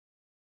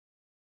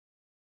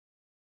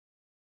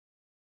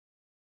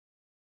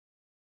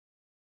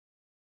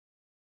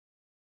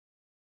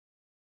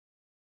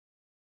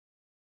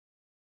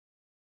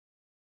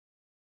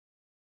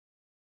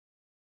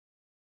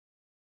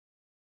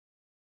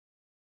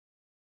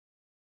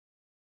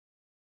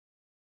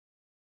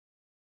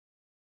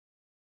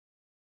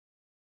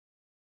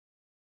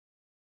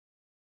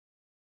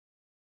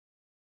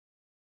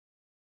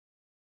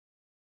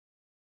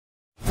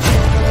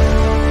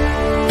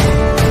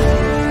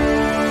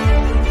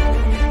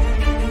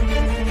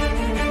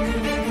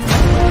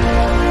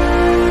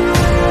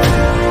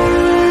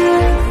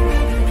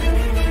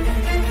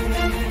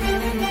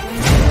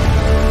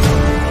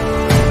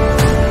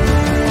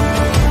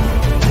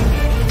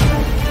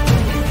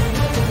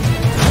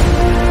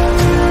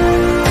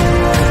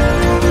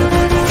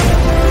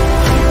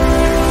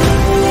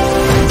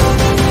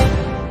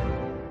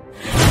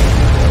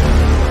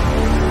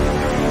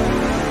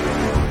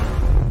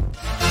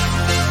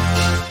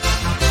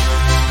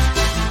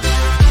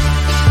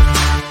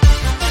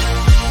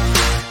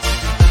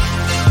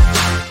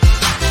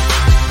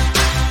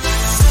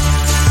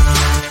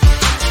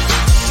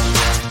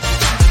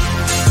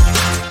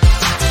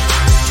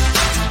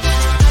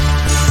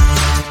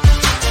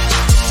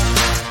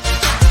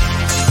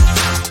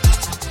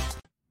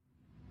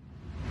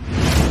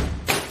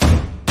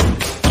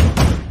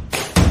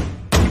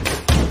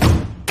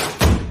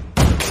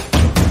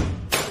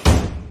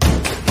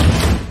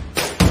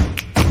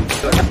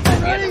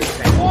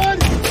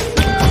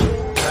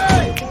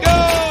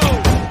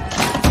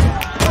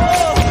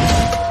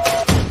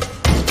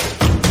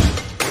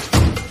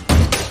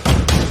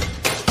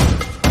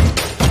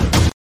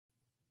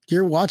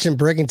You're watching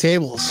Breaking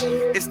Tables.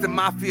 It's the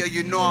mafia,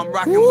 you know I'm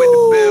rocking with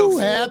the Bills.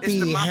 Happy, It's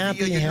the mafia,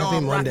 happy, you know happy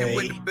I'm Monday. rocking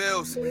with the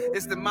Bills.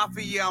 It's the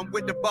mafia, I'm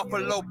with the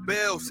Buffalo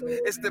Bills.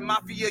 It's the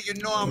mafia, you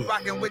know I'm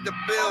rocking with the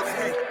Bills.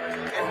 Hey,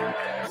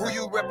 who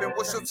you reppin'?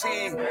 What's your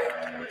team?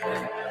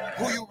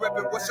 Who you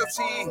reppin'? What's your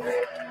team?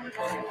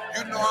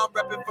 You know I'm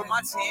reppin' for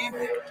my team.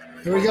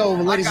 Here we go,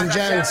 ladies and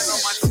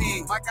gents.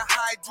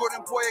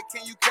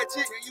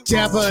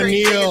 Tampa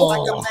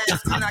Neal.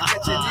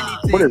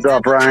 What is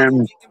up,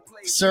 Ryan?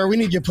 Sir, we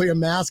need you to put your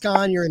mask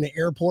on. You're in the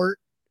airport.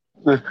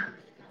 That's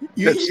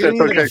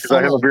okay because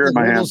I have a beer in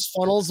my hand. Those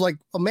funnels, like,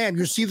 oh man,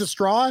 you see the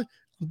straw? I'm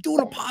doing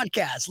a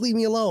podcast. Leave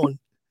me alone.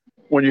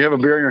 When you have a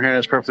beer in your hand,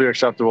 it's perfectly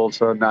acceptable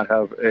to not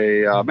have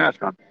a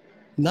mask on.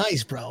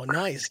 Nice, bro.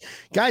 Nice.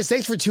 Guys,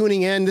 thanks for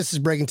tuning in. This is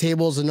Breaking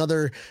Tables,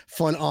 another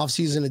fun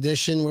off-season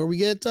edition where we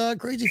get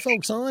crazy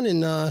folks on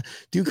and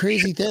do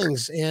crazy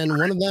things. And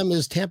one of them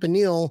is Tampa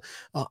Neal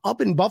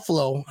up in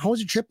Buffalo. How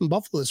was your trip in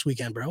Buffalo this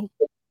weekend, bro?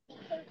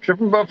 Trip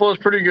in Buffalo is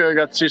pretty good.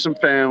 Got to see some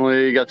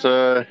family. Got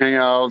to hang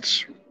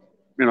out,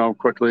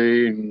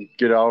 quickly and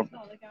get out.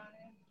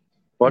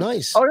 What?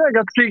 Nice. Oh, yeah.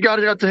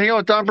 Got to hang out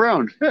with Don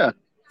Brown. Yeah.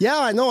 Yeah,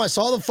 I know. I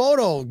saw the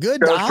photo. Good.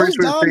 Yeah, How's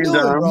Don doing,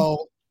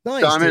 bro?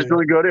 Nice, Don is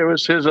doing good. It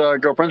was his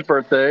girlfriend's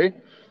birthday,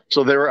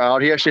 so they were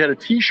out. He actually had a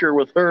T-shirt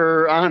with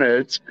her on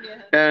it,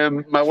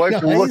 and my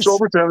wife looks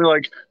over to him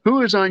like,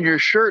 "Who is on your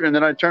shirt?" And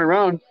then I turn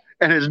around,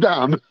 and it's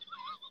Dom.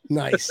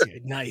 Nice,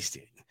 dude. Nice,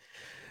 dude.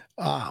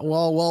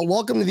 Well,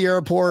 welcome to the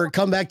airport.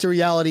 Come back to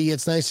reality.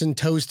 It's nice and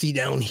toasty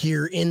down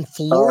here in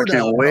Florida.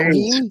 Oh, I can't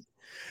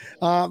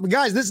wait.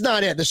 Guys, this is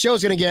not it. The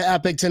show's going to get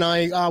epic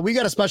tonight. We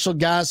got a special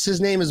guest.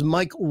 His name is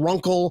Mike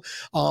Runkle.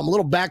 A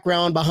little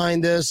background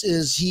behind this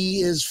is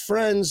he is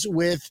friends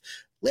with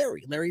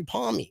Larry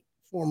Palmy,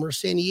 former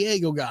San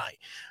Diego guy.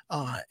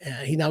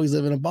 And he's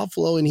living in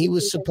Buffalo, and he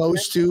was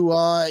supposed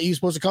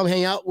to come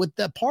hang out with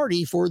that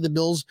party for the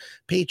Bills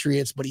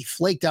Patriots, but he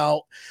flaked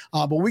out.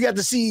 But we got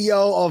the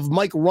CEO of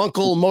Mike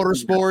Runkle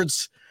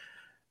Motorsports.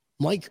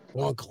 Mike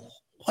Runkle,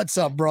 what's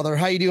up, brother?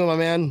 How you doing, my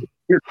man?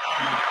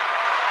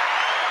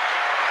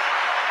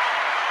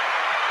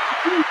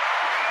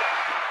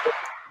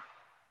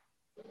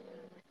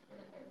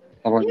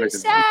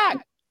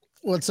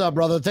 What's up,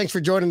 brother? Thanks for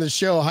joining the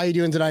show. How you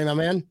doing tonight, my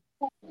man?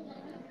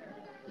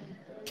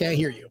 Can't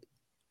hear you.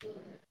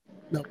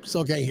 Nope,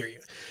 still can't hear you.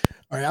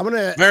 All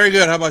right, Very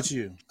good. How about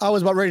you? I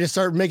was about ready to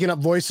start making up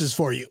voices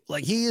for you.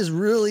 Like, he is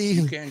really.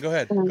 You can. Go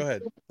ahead.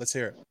 Let's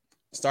hear it.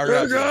 Start it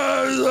out. Hey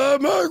guys,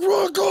 I'm Mike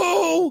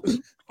Runkle. There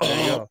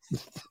you go.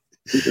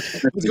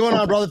 What's going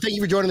on, brother? Thank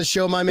you for joining the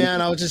show, my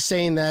man. I was just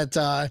saying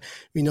that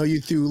we know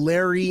you through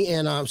Larry,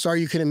 and I'm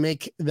sorry you couldn't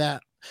make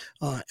that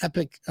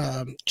epic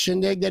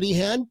shindig that he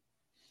had.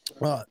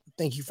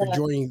 Thank you for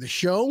joining the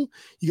show.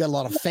 You got a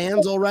lot of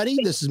fans already.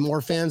 This is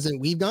more fans than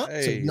we've got.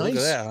 Hey, so nice.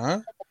 Look at that, huh?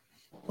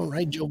 All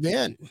right, Joe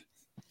Van.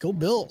 Go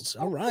Bills.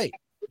 All right.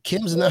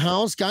 Kim's in the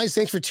house. Guys,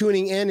 thanks for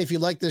tuning in. If you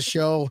like this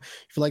show,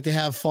 if you like to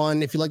have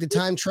fun, if you like to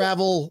time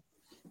travel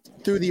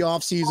through the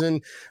off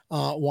season,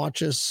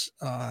 watch us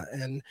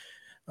and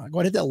go ahead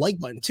and hit that like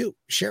button too.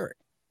 Share it.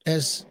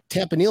 As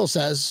Tampa Neal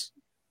says,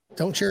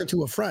 don't share it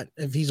to a friend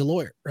if he's a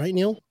lawyer. Right,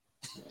 Neil?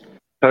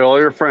 Tell all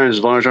your friends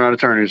as long as they're not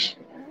attorneys.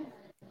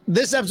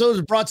 This episode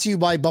is brought to you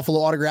by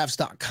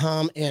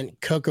BuffaloAutographs.com and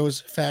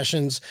Coco's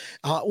Fashions.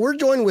 We're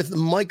joined with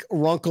Mike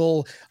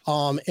Runkle,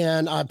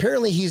 and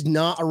apparently he's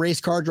not a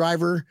race car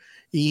driver.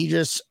 He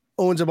just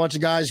owns a bunch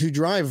of guys who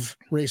drive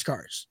race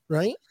cars,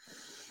 right?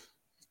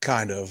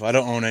 Kind of. I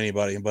don't own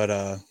anybody,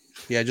 but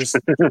yeah, just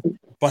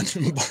bunch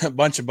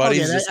of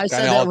buddies. Okay, I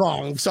said that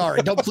wrong. I'm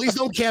sorry. Please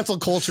don't cancel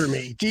culture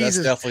me. Jesus.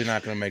 That's definitely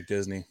not going to make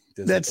Disney.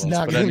 That's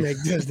not going to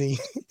make Disney.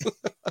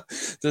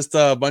 Just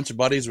a bunch of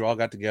buddies who all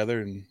got together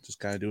and just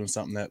kind of doing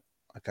something that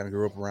I kind of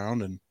grew up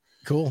around, and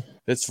cool.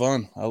 It's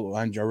fun. I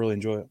really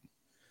enjoy it.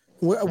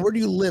 Where do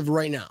you live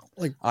right now?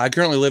 Like, I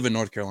currently live in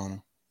North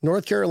Carolina.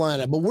 North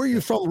Carolina, but where are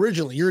you from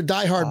originally? You're a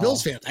diehard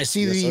Bills fan. I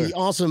see the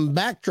awesome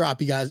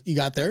backdrop you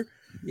got there.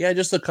 Yeah,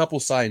 just a couple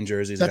signed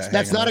jerseys.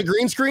 That's not a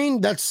green screen.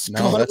 That's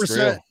 100%. That's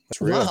real.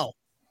 That's real.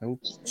 Wow.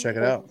 Check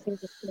it out.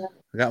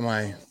 I got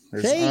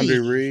there's Andre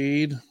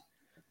Reed.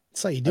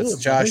 That's how you do it.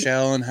 Josh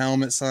Allen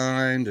helmet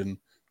signed and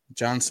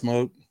John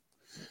Smoke.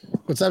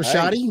 What's up,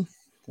 Shoddy?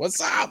 What's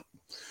up?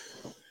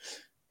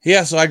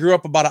 Yeah, so I grew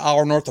up about an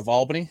hour north of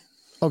Albany.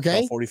 Okay.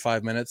 About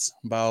 45 minutes,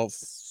 about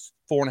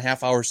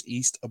 4.5 hours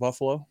east of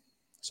Buffalo.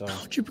 So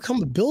how did you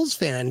become a Bills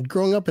fan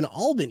growing up in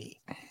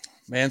Albany?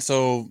 Man,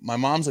 so my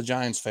mom's a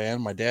Giants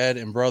fan. My dad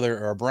and brother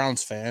are a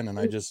Browns fan, and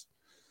I just,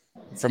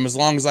 from as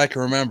long as I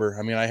can remember,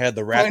 I mean, I had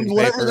the wrapping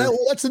paper.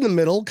 That's in the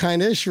middle,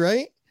 kind-ish,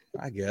 right?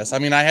 I guess. I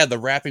mean, I had the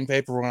wrapping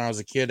paper when I was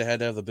a kid. I had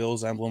to have the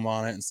Bills emblem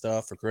on it and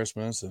stuff for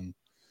Christmas. And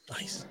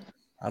nice.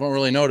 I don't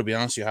really know, to be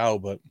honest with you, how,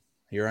 but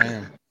here I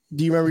am.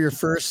 Do you remember your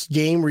first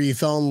game where you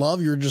fell in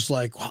love? You're just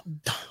like, wow,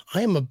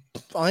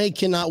 I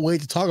cannot wait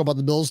to talk about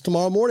the Bills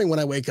tomorrow morning when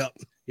I wake up.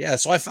 Yeah,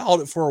 so I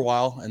followed it for a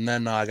while, and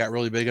then I got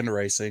really big into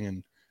racing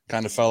and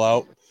kind of fell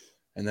out.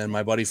 And then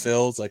my buddy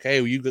Phil's like, hey,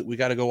 we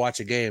got to go watch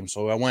a game.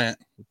 So I went.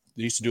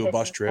 We used to do a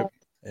bus trip.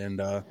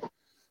 and I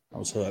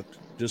was hooked,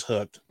 just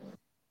hooked.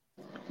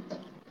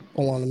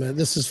 Hold on a minute.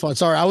 This is fun.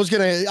 Sorry, I was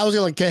gonna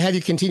like have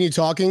you continue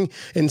talking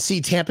and see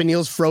Tampa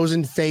Neal's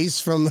frozen face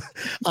from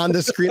on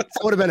the screen.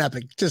 That would have been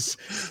epic. Just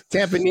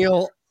Tampa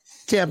Neal.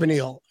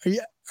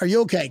 Are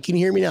you okay? Can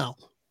you hear me now?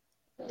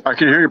 I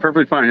can hear you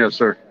perfectly fine. Yes,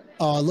 sir.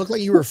 It looked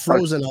like you were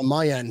frozen on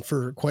my end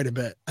for quite a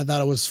bit. I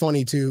thought it was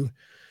funny to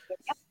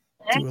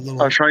do a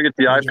little. I was trying to get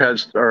the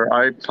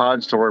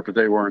iPods to work, but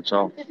they weren't.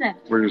 So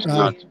we're just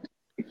not.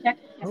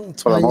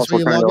 That's why you log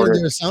in and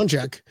do a sound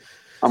check.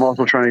 I'm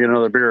also trying to get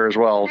another beer as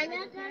well.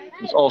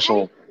 It's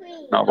also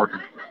not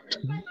working.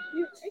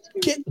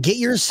 Get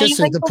your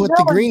assistant to put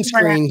the green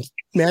screen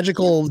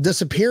magical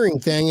disappearing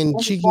thing,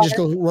 and she can just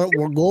go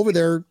over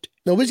there.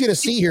 Nobody's gonna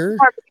see her.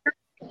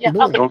 Yeah.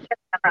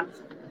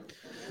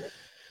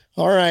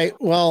 All right.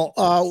 Well,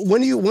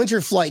 when's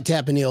your flight,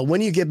 Tampa Neal?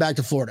 When do you get back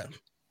to Florida?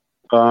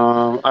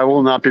 I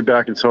will not be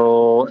back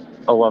until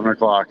 11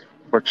 o'clock,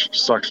 which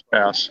sucks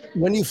ass.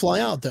 When do you fly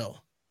out, though?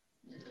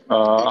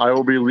 I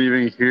will be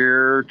leaving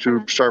here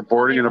to start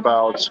boarding in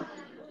about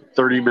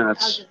 30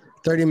 minutes.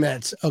 30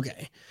 minutes.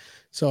 Okay.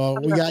 So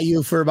we got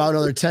you for about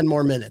another 10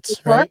 more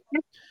minutes, right?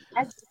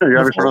 Yeah, you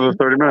got me for another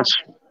 30 minutes.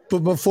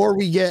 But before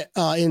we get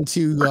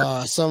into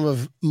some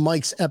of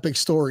Mike's epic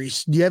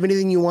stories, do you have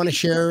anything you want to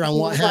share on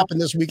what happened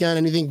this weekend?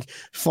 Anything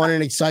fun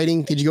and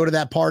exciting? Did you go to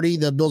that party,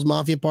 the Bills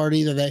Mafia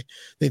party that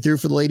they threw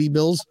for the Lady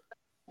Bills?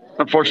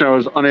 Unfortunately, I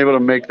was unable to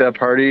make that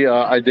party.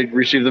 I did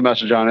receive the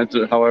message on it.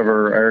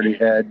 However, I already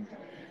had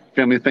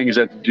family things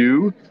to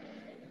do.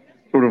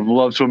 Would have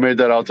loved to have made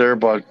that out there,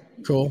 but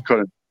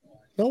couldn't.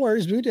 No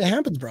worries, dude. It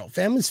happens, bro.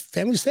 Family's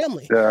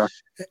family. Yeah.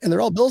 And they're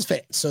all Bills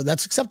fans, so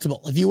that's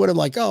acceptable. If you would have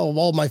like, oh,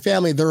 well, my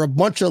family, they're a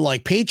bunch of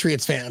like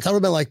Patriots fans, I would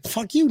have been like,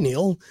 fuck you,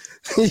 Neal.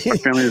 My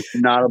family is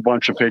not a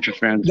bunch of Patriots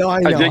fans. No, I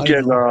know. I did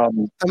get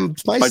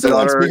my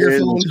daughter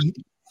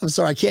I'm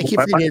sorry, I can't keep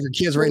forgetting your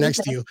kids right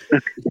next to you.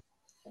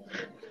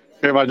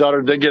 Yeah, my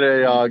daughter did get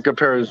a good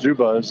pair of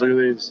Zubas.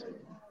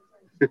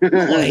 Look at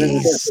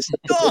Nice. these.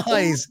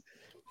 Nice.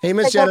 Hey,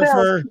 Miss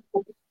Jennifer.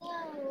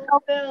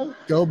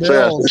 Go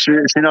Bills. So, yeah,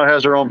 she now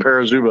has her own pair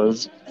of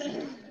Zubas.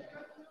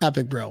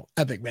 Epic, bro.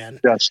 Epic, man.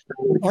 Yes.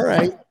 All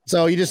right.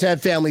 So you just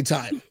had family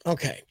time.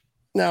 Okay.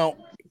 Now,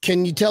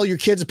 can you tell your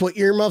kids to put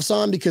earmuffs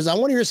on? Because I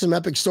want to hear some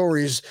epic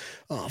stories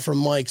from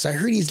Mike. I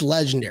heard he's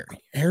legendary.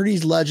 I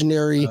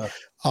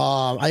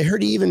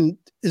heard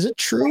is it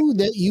true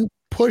that you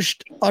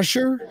pushed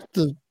Usher,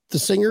 the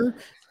singer,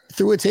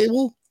 through a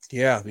table?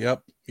 Yeah.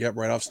 Yep.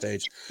 Right off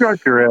stage. Shut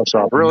your ass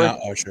off. Really?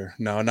 Not Usher.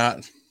 No,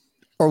 not.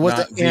 Or was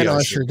it Ann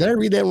Usher? Did I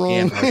read that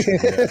wrong?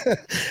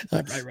 Usher,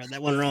 I read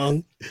that one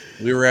wrong.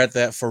 We were at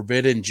that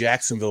forbidden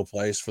Jacksonville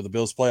place for the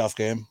Bills playoff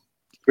game.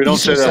 We don't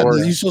say that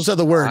word. You still said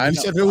the word. You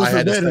said it was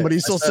forbidden, but he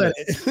still said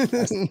it.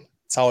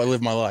 That's how I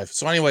live my life.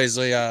 So anyways,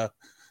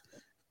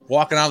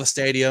 walking out of the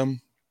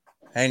stadium,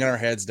 hanging our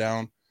heads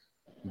down.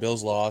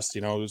 Bills lost.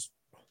 It was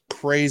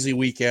crazy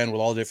weekend with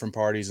all different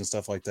parties and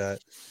stuff like that.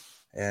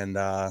 And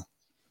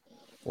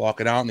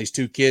walking out, and these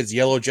two kids,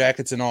 yellow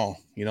jackets and all,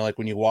 like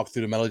when you walk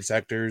through the metal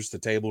detectors, the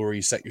table where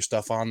you set your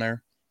stuff on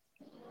there.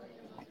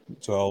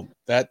 So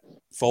that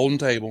folding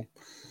table,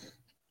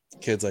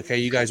 kid's like, hey,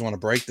 you guys want to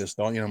break this,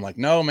 don't you? And I'm like,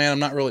 no, man, I'm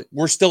not really.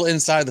 We're still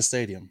inside the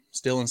stadium.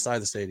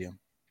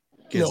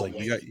 Kid's like,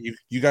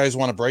 you guys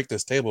want to break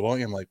this table, don't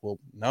you? I'm like, well,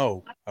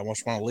 no, I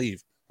just want to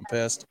leave. I'm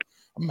pissed.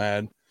 I'm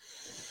mad.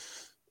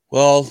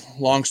 Well,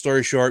 long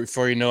story short,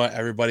 before you know it,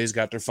 everybody's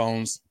got their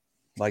phones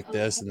like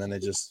this, and then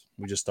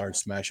we just started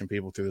smashing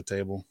people through the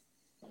table.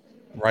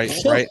 Right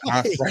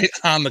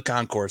on the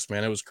concourse,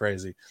 man. It was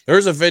crazy.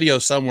 There's a video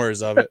somewhere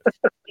of it.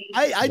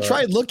 I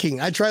tried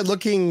looking. I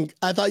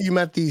thought you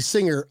meant the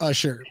singer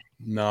Usher.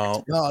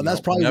 No, that's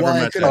probably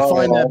why I couldn't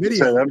find that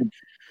video.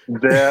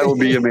 That would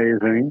be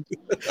amazing.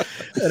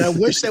 And I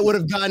wish that would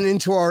have gotten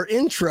into our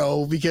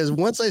intro, because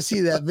once I see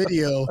that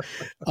video,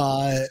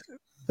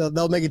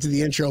 they'll make it to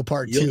the intro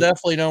part. You'll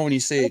definitely know when you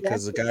see it,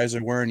 because the guys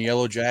are wearing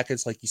yellow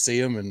jackets like you see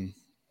them, and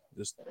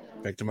just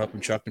picked them up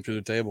and chucked them through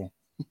the table.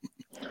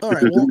 All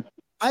right. Well,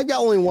 I've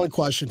got only one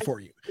question for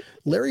you.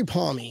 Larry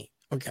Palmy,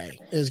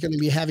 is going to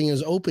be having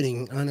his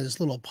opening on his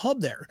little pub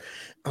there.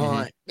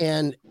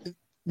 And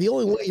the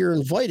only way you're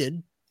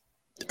invited,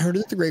 I heard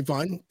it at the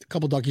grapevine, a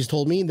couple duckies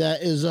told me,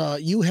 that is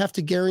you have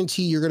to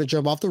guarantee you're going to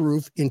jump off the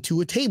roof into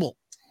a table.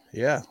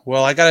 Yeah.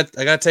 Well, I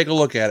gotta take a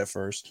look at it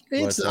first.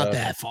 It's not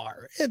that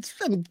far. It's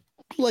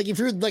like if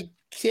you're like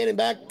standing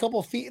back a couple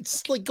of feet,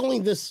 it's like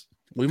going this.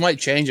 We might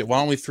change it. Why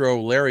don't we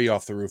throw Larry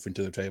off the roof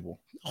into the table?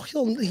 Oh,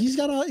 he's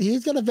got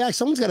a vac.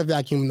 Someone's got a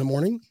vacuum in the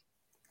morning.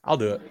 I'll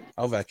do it.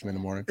 I'll vacuum in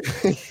the morning.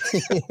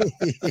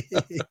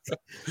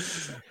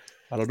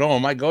 I don't know. I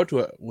might go to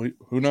it.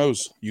 Who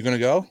knows? You gonna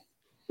go?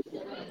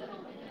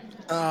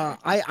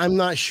 I'm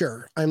not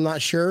sure.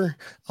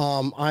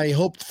 I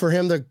hoped for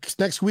him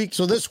next week.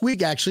 So this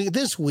week,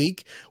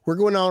 we're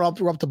going up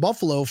to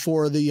Buffalo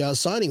for the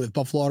signing with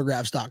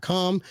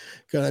BuffaloAutographs.com.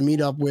 Going to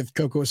meet up with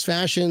Coco's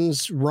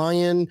Fashions,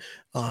 Ryan,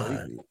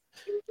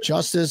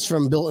 Justice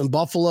from Built in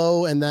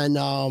Buffalo. And then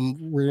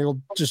we're going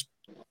to just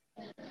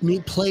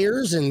meet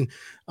players and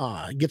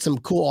get some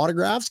cool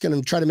autographs. Going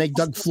to try to make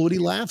Doug Flutie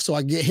laugh, so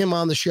I get him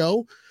on the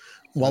show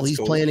while he's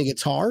playing a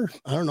guitar.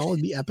 I don't know.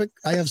 It'd be epic.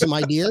 I have some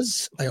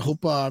ideas. I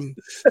hope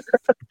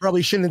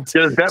probably shouldn't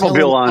tell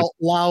them out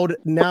loud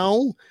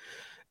now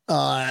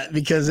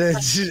because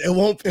it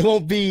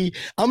won't be.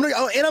 I'm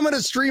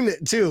gonna stream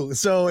it too.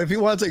 So if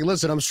you want to take a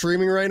listen, I'm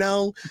streaming right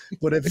now.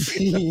 But if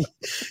he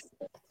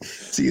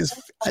sees,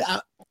 I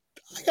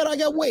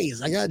got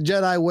ways. I got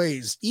Jedi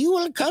ways. You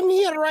want to come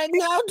here right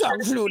now,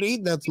 Doug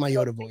Flutie? That's my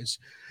Yoda voice.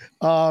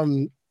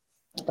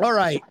 All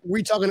right,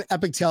 we're talking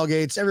epic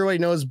tailgates. Everybody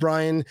knows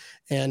Brian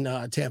and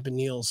Tampa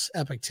Neal's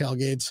epic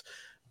tailgates.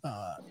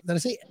 Did I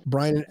say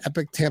Brian and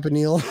Epic Tampa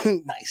Neal?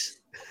 Nice.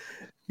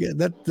 Yeah,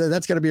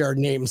 that's gonna be our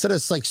name. Instead of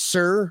it's like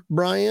Sir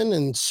Brian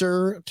and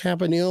Sir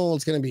Tampa Neal,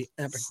 it's gonna be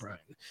Epic Brian.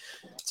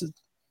 It's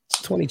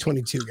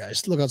 2022,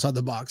 guys. Look outside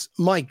the box.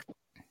 Mike,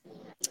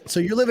 so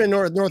you're living in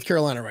North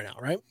Carolina right now,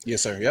 right?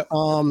 Yes, sir. Yep.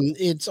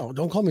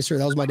 Don't call me sir.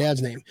 That was my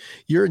dad's name.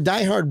 You're a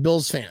diehard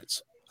Bills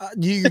fans.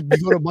 Do you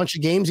go to a bunch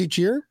of games each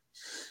year?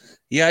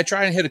 Yeah, I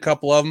try and hit a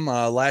couple of them.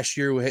 Last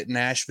year we hit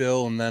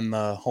Nashville and then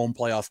the home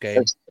playoff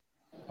game.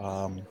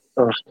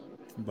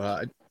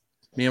 But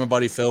me and my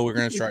buddy Phil, we're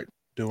going to start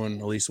doing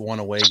at least one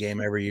away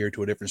game every year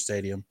to a different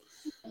stadium.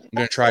 I'm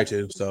going to try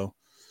to, so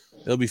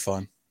it'll be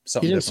fun.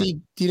 Something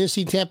you didn't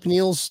see Tampa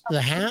Neal's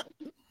the hat?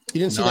 You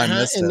didn't see the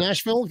hat in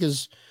Nashville?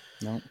 Because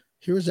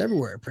he was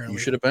everywhere, apparently. You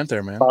should have been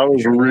there, man. I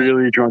was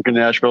really drunk in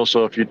Nashville,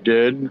 so if you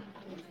did,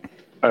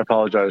 I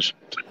apologize.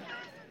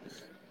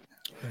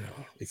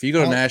 If you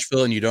go to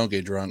Nashville and you don't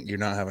get drunk, you're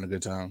not having a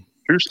good time.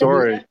 True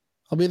story.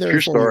 I'll be there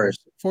in 4 years.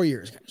 4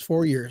 years, guys.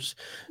 4 years.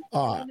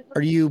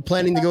 Are you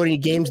planning to go to any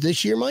games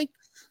this year, Mike?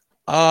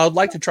 I'd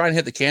like to try and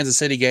hit the Kansas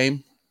City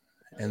game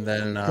and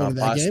then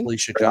possibly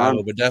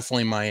Chicago, but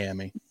definitely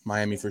Miami.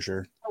 Miami for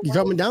sure. You're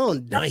coming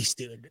down. Nice,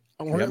 dude.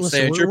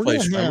 Stay at your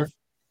place, remember?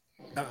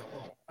 I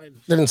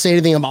didn't say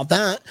anything about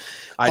that.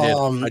 I did.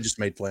 I just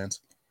made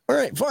plans. All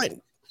right,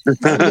 fine. I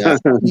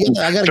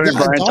got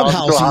a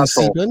doghouse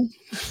sleeping.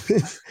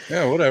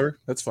 Yeah, whatever.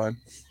 That's fine.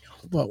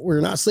 But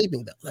we're not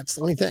sleeping though. That's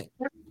the only thing.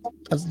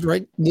 That's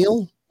right,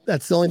 Neil.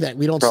 That's the only thing.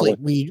 We don't sleep.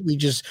 We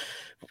just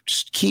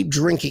keep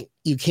drinking.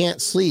 You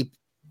can't sleep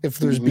if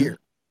there's beer,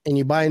 and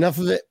you buy enough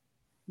of it.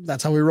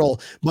 That's how we roll.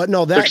 But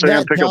no, that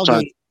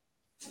tailgate,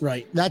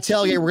 right? That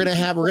tailgate we're gonna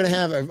have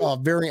a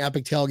very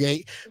epic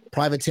tailgate,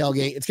 private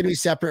tailgate. It's gonna be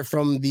separate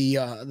from the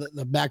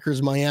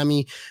Backers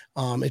Miami.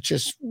 It's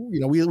just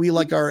we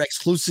like our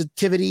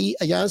exclusivity,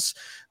 I guess,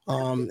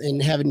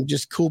 and having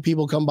just cool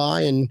people come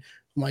by and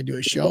might do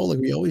a show like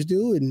we always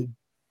do and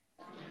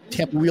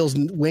tap wheels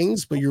and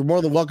wings. But you're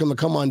more than welcome to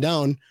come on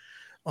down.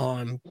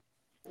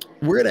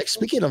 We're gonna,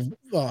 speaking of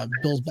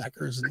Bills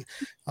backers and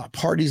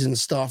parties and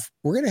stuff,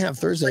 we're gonna have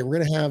Thursday. We're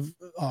gonna have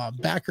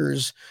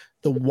backers,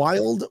 the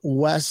Wild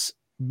West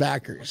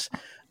backers,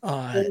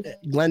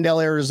 Glendale,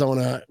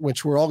 Arizona,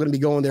 which we're all gonna be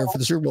going there for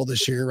the Super Bowl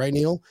this year, right,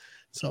 Neil?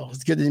 So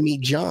it's good to meet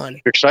John.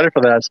 Excited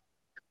for that.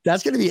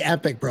 That's gonna be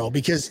epic, bro,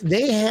 because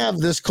they have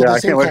this I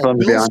can't wait for them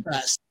to be on.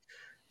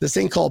 This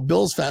thing called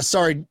Bills Fest.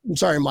 Sorry,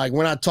 Mike.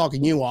 We're not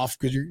talking you off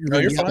because you're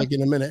going to be epic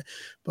in a minute.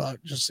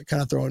 But just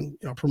kind of throwing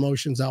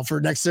promotions out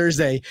for next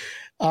Thursday.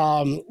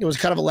 It was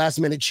kind of a last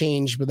minute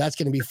change, but that's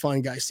going to be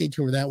fun, guys. Stay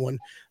tuned for that one.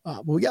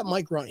 But we got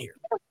Mike Runt here.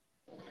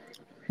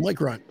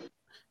 Mike Runt.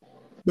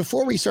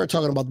 Before we start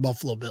talking about the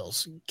Buffalo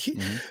Bills,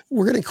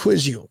 we're going to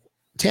quiz you.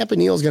 Tampa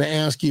Neal is going to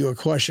ask you a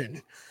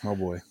question. Oh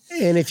boy!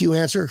 And if you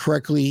answer it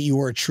correctly, you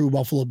are a true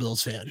Buffalo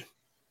Bills fan.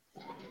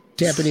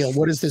 Tampa Neal,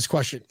 what is this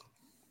question?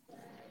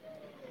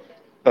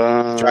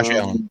 Josh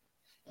Allen.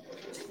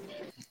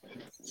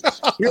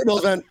 You're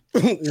Bills fan.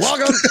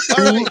 Welcome.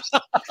 All right.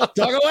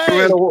 Talk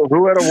away.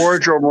 Who had a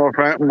wardrobe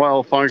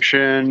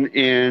malfunction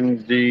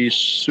in the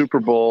Super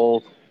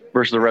Bowl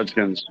versus the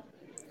Redskins?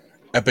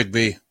 Epic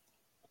B.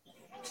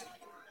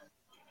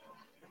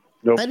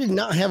 Nope. I did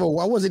not have I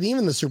wasn't even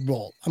in the Super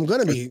Bowl. I'm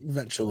going to be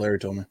eventually. So Larry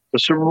told me. The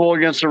Super Bowl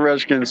against the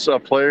Redskins, a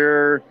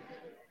player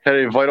had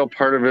a vital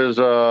part of his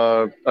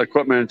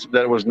equipment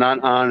that was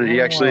not on, and he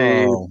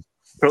actually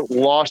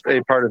lost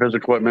a part of his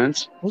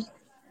equipment.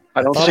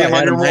 I don't see him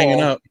on your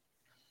hanging up.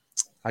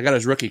 I got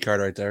his rookie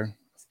card right there.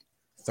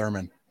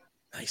 Thurman.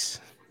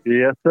 Nice.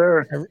 Yes,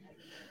 sir.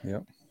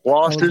 Yep.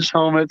 Lost his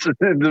helmet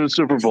in the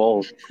Super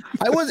Bowl.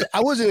 I wasn't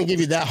going to give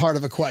you that hard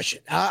of a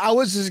question. I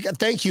was just,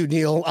 thank you,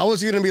 Neil. I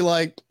was going to be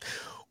like,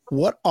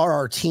 what are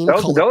our team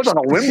colors? That was on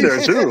a whim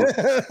there, too.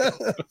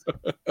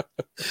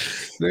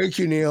 Thank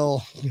you, Neil.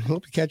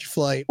 Hope you catch your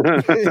flight.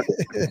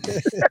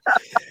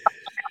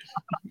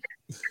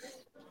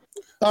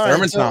 All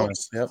right,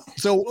 Thomas. Yep.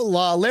 So,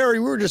 Larry,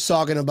 we were just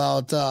talking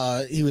about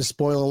he was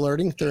spoiler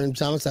alerting Thurman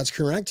Thomas. That's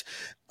correct.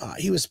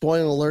 He was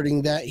spoiler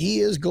alerting that he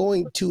is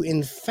going to,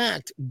 in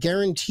fact,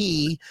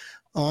 guarantee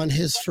on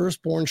his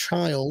firstborn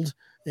child,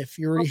 if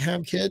you already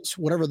have kids,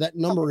 whatever that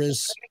number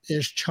is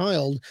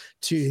child,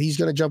 he's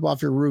going to jump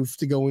off your roof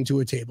to go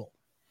into a table.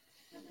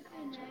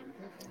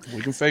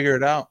 We can figure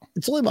it out.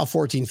 It's only about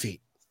 14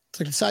 feet. It's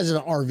like the size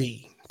of an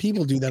RV.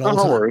 People do that all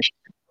the time.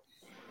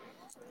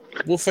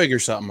 We'll figure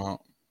something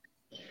out.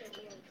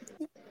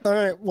 All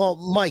right. Well,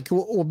 Mike,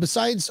 well,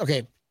 besides,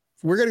 okay,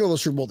 we're going to go to the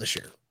Super Bowl this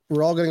year.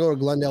 We're all going to go to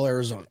Glendale,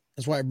 Arizona.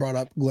 That's why I brought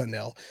up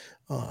Glendale,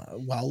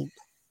 Wild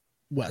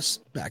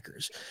West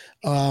backers.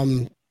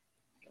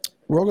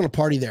 We're all going to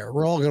party there.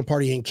 We're all going to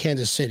party in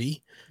Kansas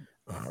City.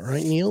 All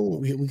right, Neil.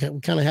 We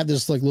kind of have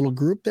this like little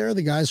group there,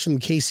 the guys from the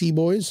KC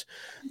boys.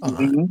 But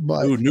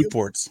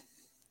Newports.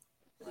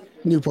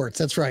 Newports,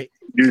 that's right.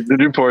 The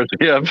Newports,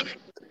 yeah.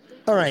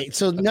 All right.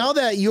 So now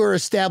that you're an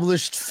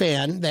established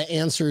fan that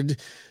answered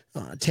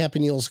Tampa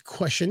Neil's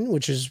question,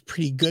 which is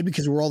pretty good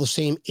because we're all the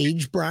same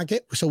age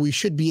bracket, so we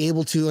should be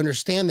able to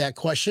understand that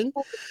question.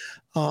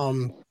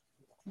 So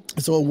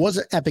it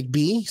wasn't Epic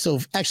B. So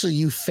if actually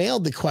you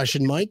failed the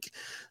question, Mike.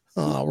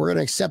 We're going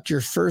to accept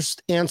your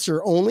first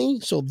answer only.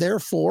 So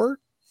therefore,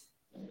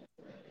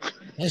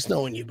 nice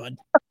knowing you, bud.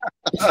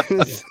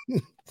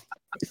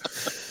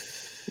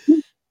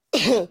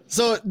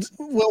 So,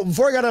 well,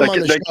 before I got him on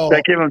the show,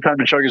 that gave him time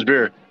to chug his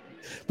beer.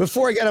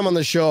 Before I got him on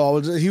the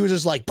show, he was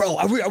just like, "Bro,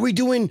 are we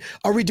doing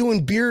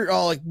beer,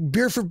 like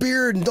beer for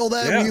beer and all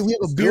that? Yeah, we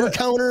have a beer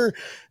counter."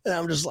 And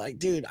I'm just like,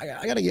 "Dude,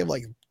 I got to give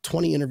like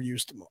 20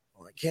 interviews tomorrow.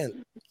 I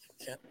can't."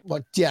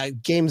 But yeah,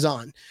 game's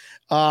on.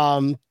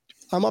 I'm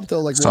up to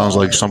like. Sounds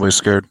like somebody's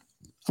scared.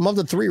 I'm up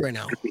to 3 right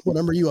now. What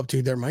number are you up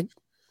to there, Mike?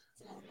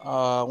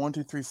 1,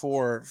 2, 3,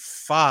 4,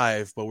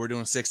 5, but we're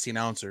doing 16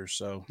 ounces.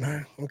 So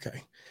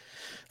okay.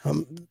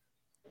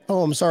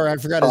 I'm sorry, I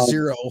forgot a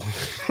 0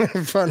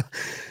 in front.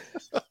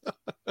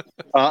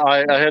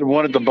 I had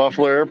one at the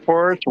Buffalo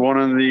airport, one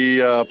on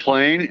the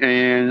plane,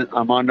 and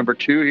I'm on number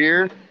 2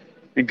 here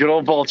in good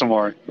old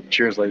Baltimore.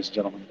 Cheers, ladies and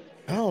gentlemen.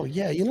 Oh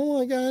yeah, you know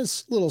what,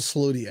 guys? A little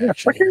slutty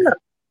action.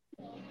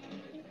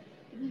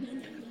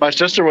 My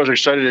sister was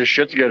excited as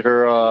shit to get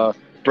her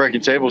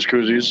Breaking Tables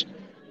koozies.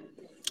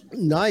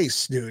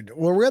 Nice, dude.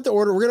 Well, we're gonna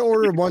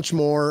order a bunch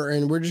more,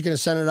 and we're just gonna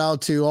send it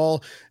out to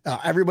all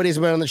everybody's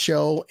been on the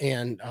show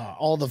and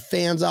all the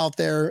fans out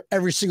there.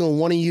 Every single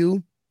one of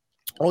you.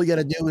 All you got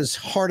to do is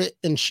heart it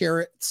and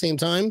share it at the same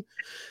time. And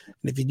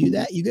if you do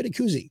that, you get a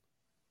koozie.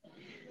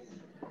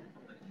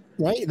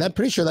 Right? I'm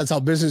pretty sure that's how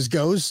business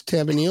goes.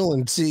 Tampa Neil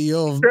and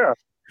CEO of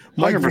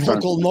Mike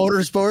Runkle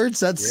Motorsports.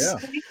 That's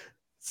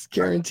it's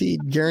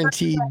guaranteed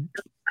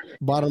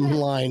bottom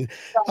line.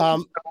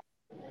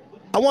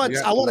 I want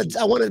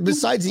to,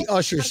 besides the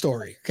Usher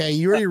story. Okay.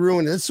 You already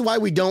ruined it. This is why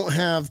we don't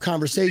have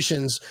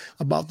conversations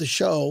about the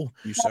show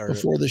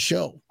before the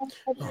show.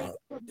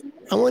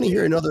 I want to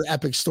hear another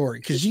epic story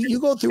because you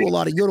go through a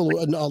lot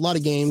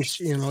of games.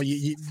 You know,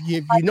 you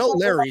know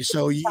Larry,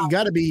 so you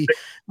got to be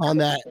on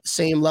that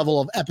same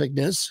level of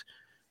epicness.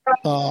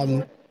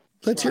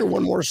 Let's hear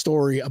one more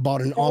story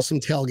about an awesome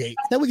tailgate.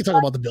 Then we can talk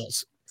about the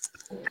Bills.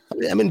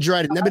 I've been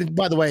dreading.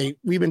 By the way,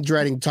 we've been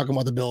dreading talking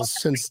about the Bills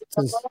since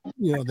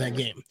that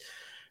game.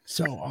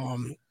 So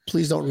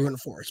please don't ruin it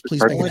for us. Please.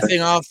 The only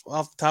thing off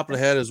the top of the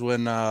head is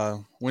when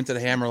went to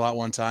the Hammer Lot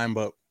one time,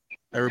 but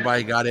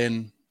everybody got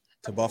in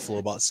to Buffalo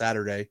about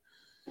Saturday,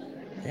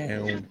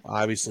 and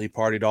obviously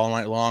partied all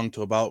night long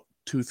to about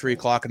 2-3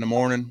 o'clock in the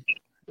morning,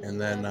 and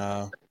then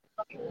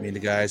me and the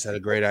guys had a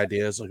great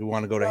idea. So we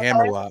want to go to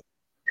Hammer Lot.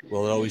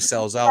 Well, it always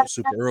sells out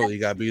super early. You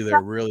got to be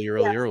there really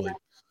early.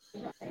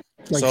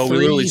 Like so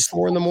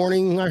 4 in the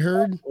morning, I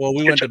heard. Well,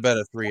 we went to bed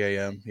at 3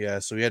 a.m. Yeah,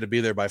 so we had to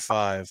be there by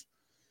 5,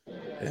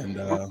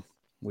 and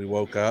we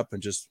woke up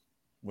and just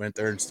went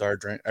there and started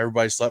drinking.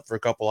 Everybody slept for a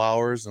couple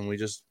hours, and we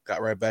just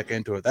got right back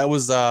into it. That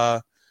was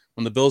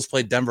when the Bills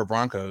played Denver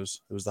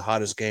Broncos. It was the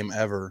hottest game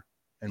ever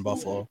in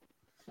Buffalo.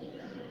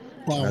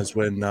 Wow. That's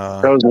when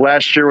that was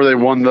last year where they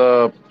won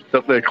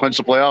they clinched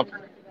the playoff.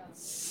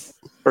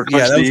 That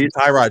was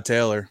Tyrod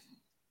Taylor.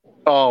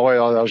 Oh wait,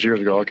 that was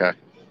years ago. Okay.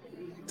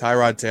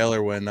 Tyrod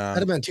Taylor when that'd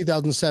have been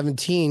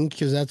 2017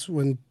 because that's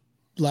when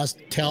last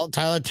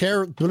Tyler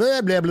Taylor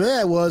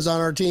was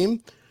on our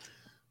team.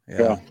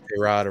 Yeah,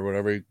 Tyrod or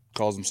whatever he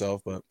calls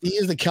himself, but he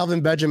is the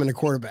Kelvin Benjamin of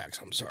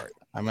quarterbacks. I'm sorry.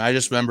 I mean, I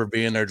just remember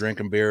being there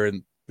drinking beer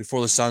and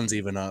before the sun's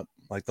even up,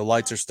 like the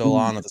lights are still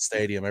on at the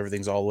stadium,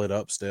 everything's all lit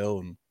up still,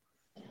 and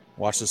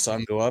watch the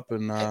sun go up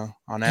and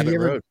on Abbott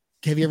Road.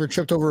 Have you ever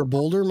tripped over a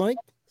boulder, Mike?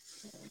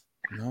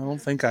 No, I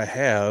don't think I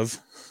have.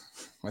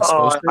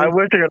 I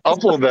wish I could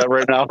upload that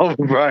right now,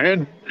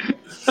 Brian.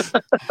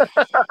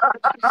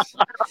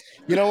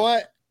 You know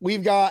what?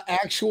 We've got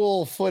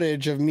actual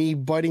footage of me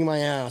biting my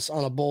ass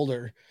on a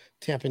boulder,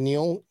 Tampa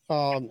Neil.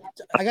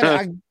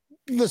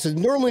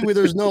 Listen, normally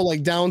there's no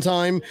like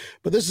downtime,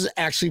 but this is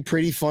actually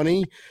pretty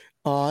funny.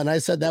 And I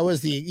said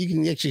you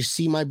can actually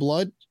see my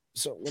blood.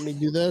 So let me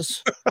do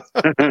this.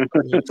 Let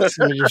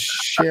me just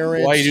share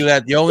it. Why you do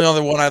that? The only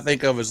other one I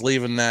think of is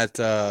leaving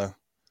that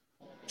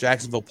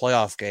Jacksonville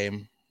playoff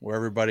game where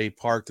everybody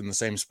parked in the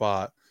same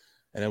spot,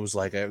 and it was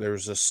like there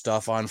was just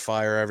stuff on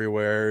fire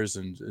everywhere,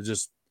 and it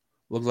just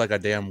looked like a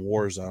damn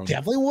war zone.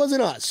 Definitely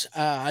wasn't us.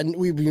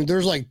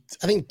 There's like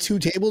I think 2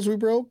 tables we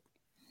broke.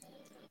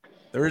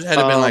 There had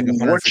to been like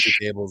 150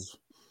 tables.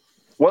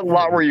 What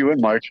lot were you in,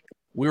 Mike?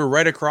 We were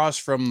right across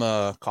from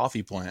the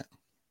coffee plant.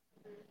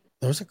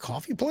 There was a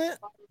coffee plant?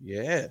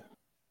 Yeah.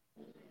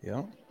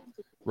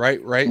 Right.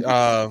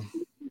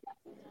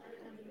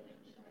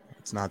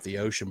 It's not the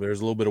ocean, but there's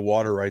a little bit of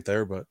water right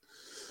there. But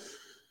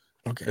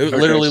Okay. it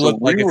literally so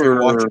looked like we if you're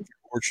were- watching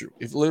Orchard.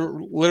 If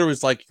literally,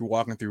 it's like you're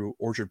walking through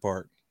Orchard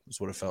Park. Is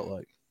what it felt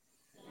like.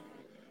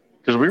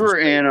 Because we were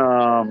in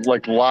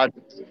like lot.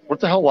 What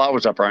the hell lot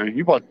was that, Brian?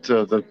 You bought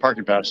the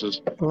parking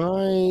passes. I I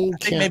think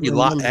can't maybe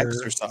remember. Lot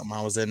X or something.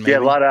 I was in. Maybe. Yeah,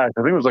 lot X.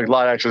 I think it was like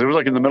lot X. It was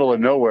like in the middle of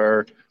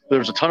nowhere. There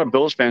was a ton of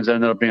Bills fans that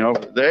ended up being over.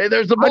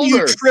 There's the How do you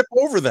boulder. trip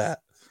over that?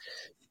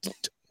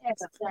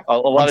 A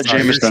lot I'm of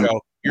sorry, Jameson.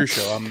 Your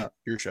show. I'm not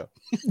your show.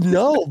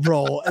 No,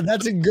 bro,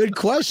 that's a good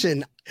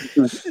question. I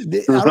don't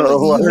A know,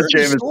 lot you of heard the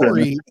Jameson.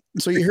 story.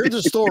 So you heard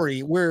the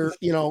story where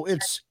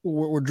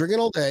we're drinking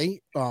all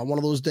day. One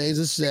of those days,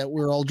 this is that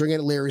we're all drinking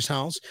at Larry's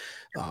house.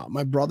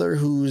 My brother,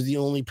 who's the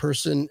only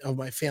person of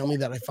my family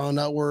that I found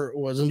out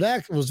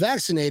was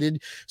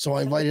vaccinated, so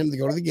I invited him to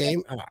go to the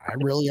game. I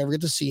rarely ever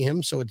get to see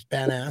him, so it's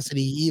badass that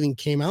he even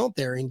came out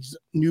there. And he's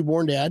a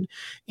newborn dad,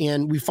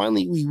 and we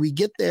finally we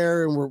get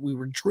there and we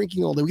were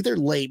drinking all day. We get there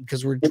late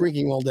because we're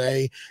drinking all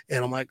day,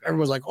 and I'm like,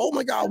 everyone's like, oh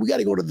my god, we got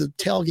to go to the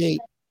tailgate.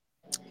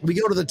 We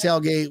go to the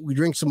tailgate, we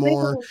drink some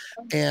more,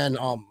 and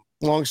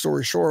long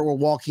story short, we're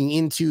walking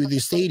into the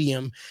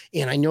stadium,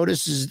 and I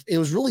noticed it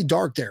was really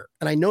dark there,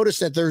 and I noticed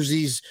that there's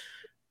these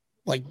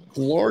like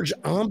large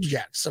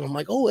objects, and I'm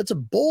like, oh, it's a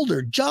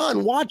boulder,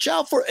 John, watch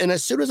out for it. And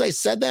as soon as I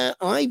said that,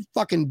 I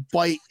fucking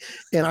bite,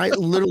 and I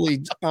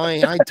literally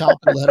I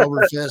toppled head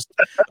over fist,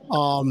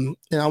 and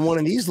I'm one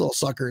of these little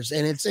suckers,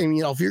 and it's, and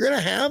if you're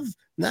gonna have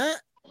that,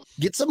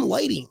 get some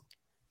lighting.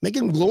 Make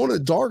them glow in the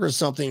dark or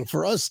something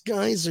for us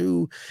guys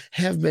who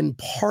have been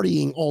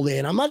partying all day.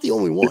 And I'm not the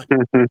only one.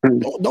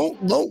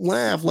 Don't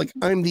laugh like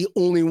I'm the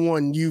only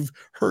one you've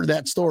heard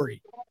that story.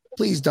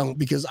 Please don't,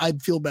 because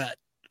I'd feel bad.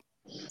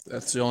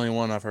 That's the only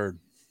one I've heard.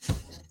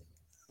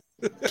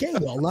 Okay,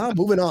 well, now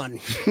moving on.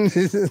 That's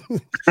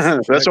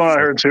the one I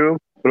heard too,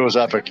 but it was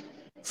epic.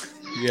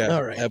 Yeah,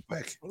 All right.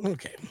 epic.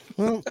 Okay.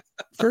 Well,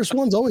 first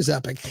one's always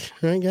epic,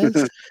 right,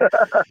 guys?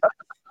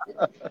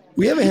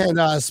 We haven't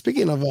had,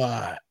 speaking of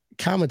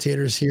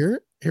commentators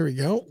here we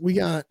go. We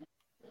got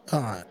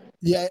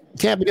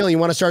Tampa Neal, you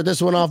want to start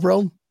this one off,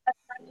 bro?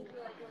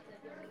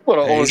 What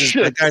a Hey, oh he's a-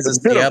 shit! that guy's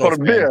a Beer Seattle for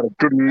fan. beer.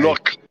 Good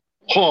luck.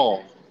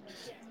 Oh.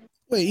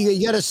 Wait,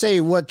 you got to say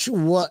what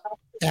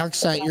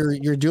accent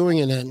you're doing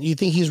it in. You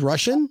think he's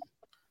Russian?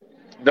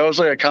 That was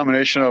like a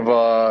combination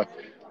of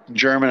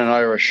German and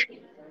Irish.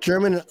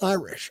 German and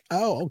Irish.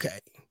 Oh, okay.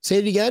 Say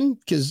it again,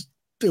 because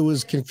it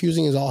was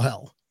confusing as all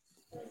hell.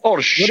 Oh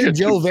shit!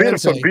 Joe Beer Van for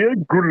say? beer.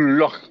 Good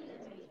luck.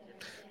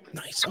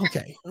 Nice.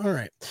 Okay. All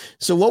right.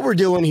 So what we're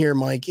doing here,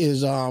 Mike,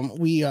 is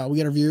we got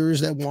our viewers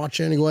that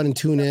watch in and go ahead and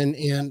tune in,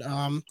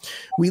 and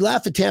we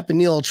laugh at Tampa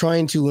Neal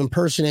trying to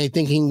impersonate,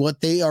 thinking what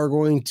they are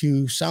going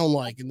to sound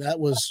like, and that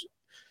was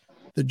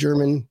the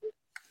German.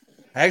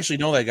 I actually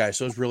know that guy,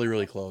 so it's really,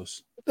 really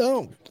close.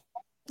 Oh,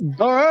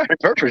 All right,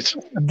 perfect.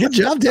 good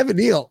job, Tampa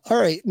Neal. All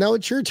right, now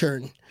it's your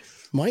turn,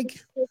 Mike.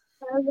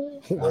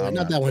 Hold on,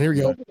 not that one. Here we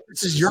go.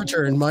 This is your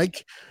turn,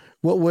 Mike.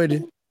 What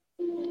would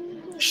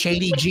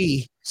Shady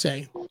G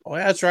say? Oh,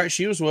 yeah, that's right.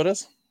 She was with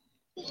us.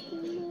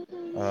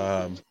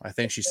 I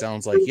think she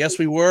sounds like, yes,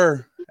 we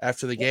were.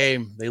 After the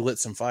game, they lit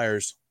some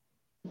fires.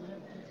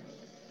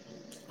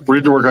 We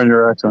need to work on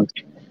your accent.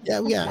 Yeah.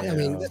 I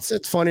mean, that's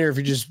funnier if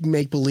you just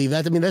make believe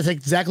that. I mean, that's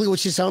exactly what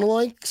she sounded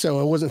like, so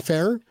it wasn't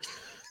fair.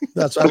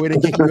 That's why we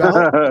didn't kick you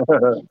out.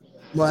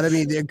 But I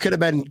mean, it could have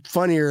been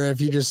funnier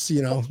if you just,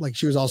 like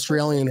she was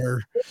Australian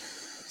or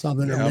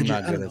something. Yeah, or I'm midget.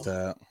 not I good don't at know.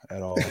 that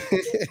at all.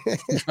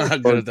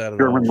 Not good at that at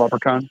German all.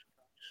 leprechaun.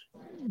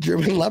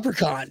 German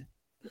leprechaun.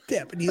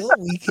 Damn, Neil,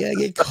 we can't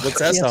get What's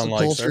that sound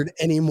like, sir? cultured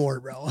anymore,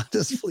 bro.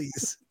 Just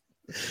please.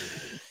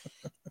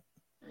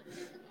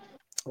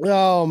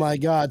 Oh my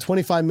God,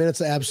 25 minutes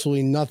of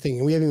absolutely nothing.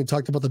 And we haven't even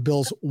talked about the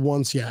Bills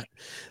once yet.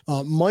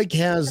 Mike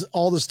has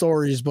all the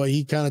stories, but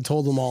he kind of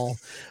told them all.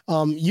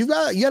 You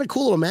got a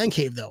cool little man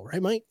cave though,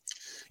 right, Mike?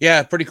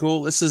 Yeah, pretty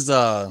cool. This is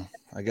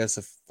I guess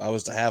if I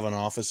was to have an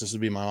office, this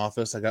would be my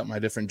office. I got my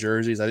different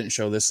jerseys. I didn't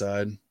show this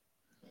side.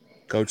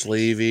 Coach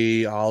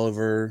Levy,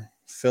 Oliver,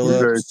 Phillips.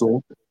 Very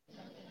cool.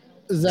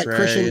 Is that Trey.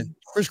 Christian?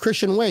 Where's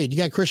Christian Wade? You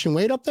got Christian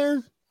Wade up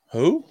there?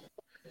 Who?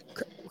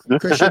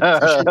 Christian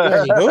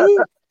Wade.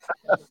 Who?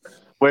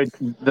 Wait,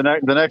 the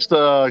next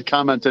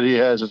comment that he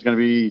has is going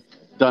to be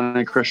done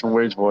in Christian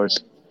Wade's voice.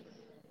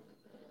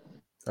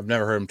 I've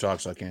never heard him talk,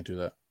 so I can't do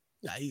that.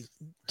 Yeah,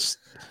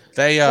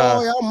 They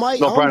Mike,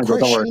 No, Brian, I'm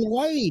don't worry. Christian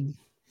Wade.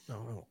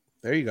 Oh.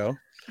 there you go.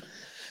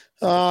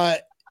 All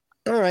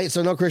right,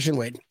 so no Christian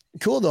Wade.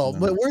 Cool though, No.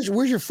 but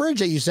where's your fridge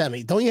that you sent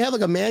me? Don't you have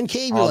like a man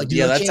cave? You're Oh, like,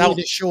 yeah, that's how-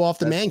 to show off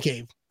the man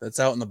cave. That's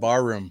out in the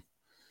bar room.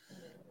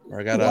 Where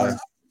I got Well,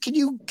 Can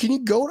you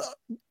go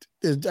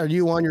to? Are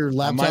you on your I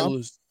laptop? might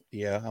lose.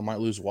 Yeah, I might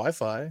lose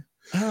Wi-Fi.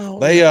 Oh,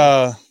 They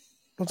that's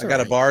I all got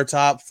a right. bar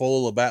top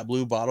full of Bat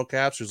Blue bottle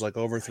caps. There's like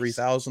over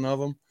 3,000 of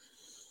them.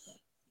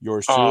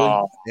 Yours truly.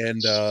 Oh.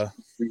 And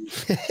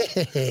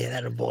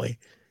That a boy.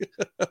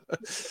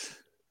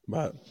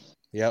 but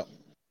yeah,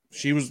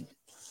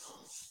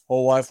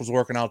 whole wife was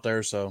working out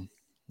there, so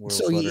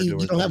So you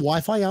don't have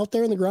Wi-Fi out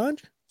there in the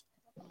garage?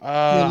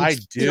 I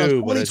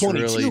do, but it's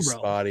 2022, really bro.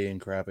 spotty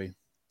and crappy.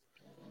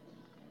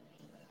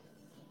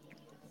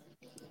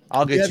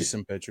 I'll get you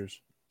some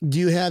pictures. Do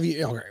you have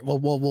you? Okay, well,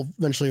 we'll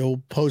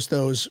eventually post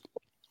those.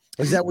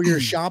 Is that where your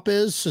shop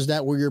is? Is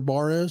that where your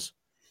bar is?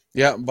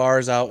 Yeah,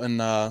 bar's out in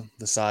the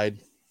side.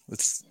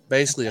 It's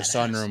basically a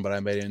sunroom, but I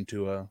made it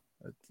into a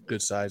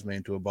good size, made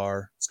into a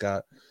bar. It's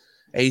got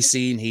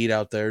AC and heat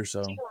out there,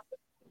 so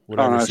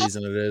whatever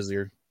season it is,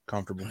 you're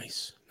comfortable.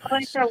 Nice.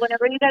 Sure,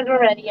 whenever you guys are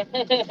ready.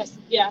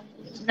 Yeah.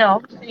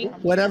 No.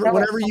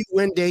 Whenever you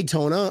win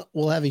Daytona,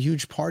 we'll have a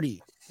huge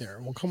party there.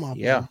 We'll come up.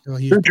 Yeah.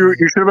 You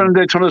should have been in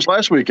Daytona this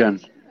last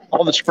weekend.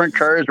 All the sprint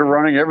cars are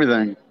running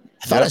everything.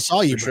 I thought I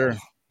saw you, sure.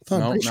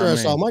 I'm pretty sure I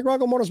saw Mike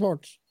Runkle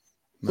Motorsports.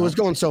 It was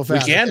going so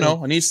fast. We can,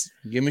 though. I need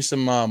give me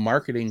some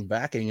marketing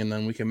backing, and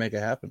then we can make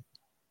it happen.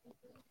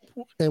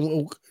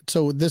 And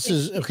so this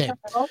is okay.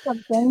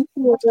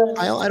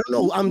 I don't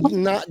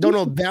know. Don't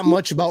know that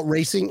much about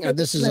racing.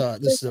 This is a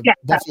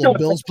Buffalo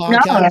Bills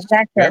podcast. No, that's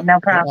it. No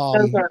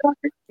problem.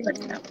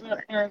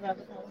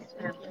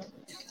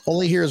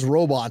 Only hears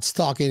robots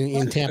talking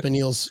in Tampa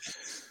Neal's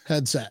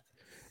headset.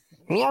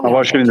 I'm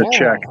watching the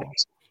check.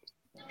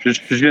 She's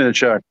getting a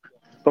check.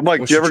 But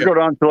Mike, do you ever go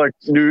down to like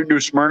New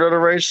Smyrna to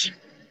race?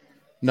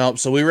 No,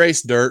 so we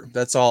race dirt.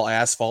 That's all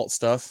asphalt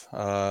stuff. We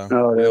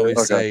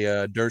always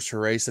say dirt's for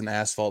racing,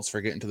 asphalt's for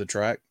getting to the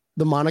track.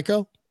 The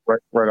Monaco?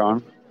 Right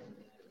on.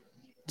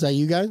 Is that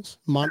you guys?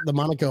 The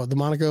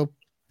Monaco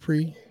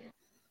pre?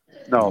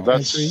 No,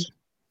 that's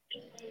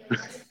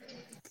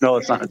no,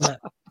 it's not.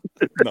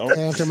 No. I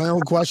answer my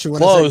own question.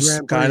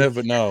 Close, kind of,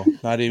 but no,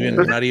 not even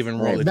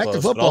really back close.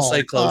 To football. But I'll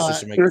say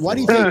close. Why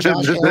do you think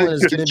Josh Allen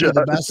is going to be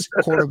the best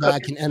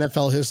quarterback in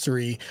NFL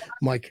history?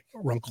 Mike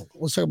Runkle.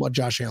 Let's talk about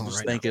Josh Allen.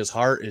 I think his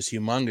heart is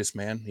humongous,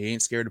 man. He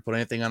ain't scared to put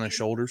anything on his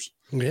shoulders.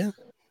 Yeah,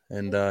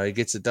 and he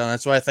gets it done.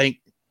 That's why I think,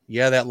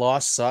 that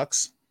loss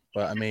sucks,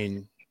 but I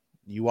mean,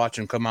 you watch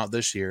him come out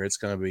this year, it's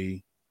going to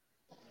be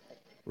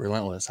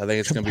relentless. I think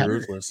it's going to be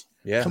ruthless.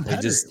 Yeah,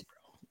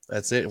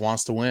 that's it. He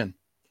wants to win.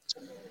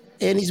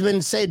 And he's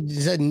been said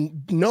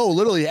no,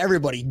 literally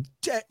everybody.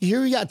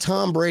 Here we got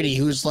Tom Brady,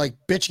 who's like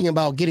bitching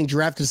about getting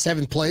drafted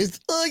 7th place.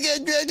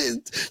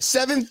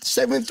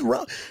 Seventh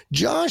round.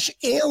 Josh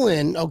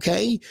Allen,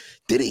 okay,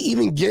 didn't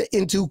even get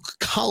into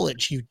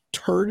college. You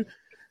turd.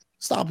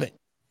 Stop it.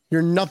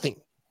 You're nothing.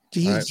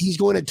 He's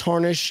going to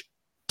tarnish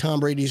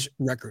Tom Brady's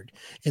record,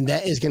 and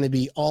that is going to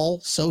be all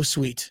so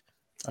sweet.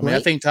 I mean,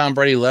 I think Tom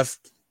Brady left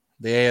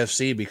the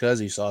AFC because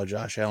he saw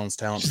Josh Allen's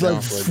talent. Oh,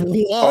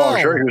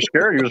 sure. He was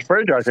scared. He was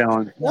afraid of Josh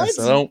Allen. What?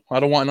 Yeah, so I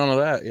don't want none of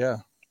that. Yeah.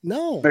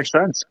 No. Makes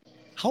sense.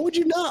 How would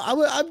you not?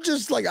 I'm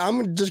just going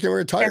to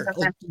retire.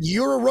 Like,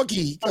 you're a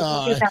rookie.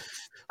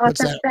 What's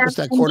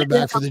that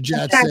quarterback for the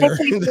Jets there?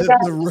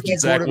 the rookie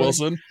Zach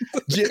Wilson.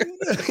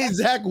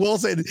 Zach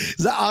Wilson.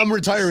 I'm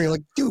retiring.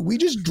 Like, dude, we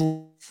just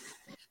drafted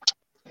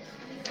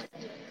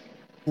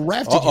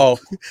you.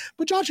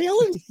 But Josh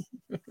Allen.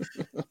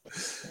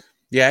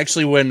 Yeah,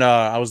 actually, when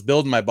I was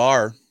building my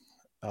bar,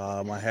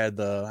 I got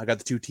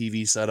the 2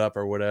 TVs set up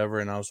or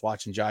whatever, and I was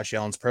watching Josh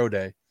Allen's pro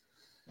day.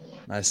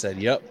 And I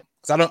said, "Yep,"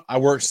 because I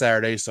work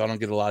Saturdays, so I don't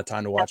get a lot of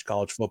time to watch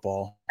college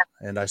football.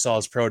 And I saw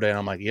his pro day, and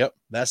I'm like, "Yep,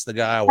 that's the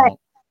guy I want."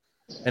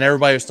 And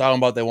everybody was talking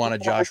about they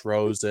wanted Josh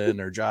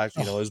Rosen or Josh,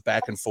 it was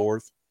back and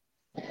forth.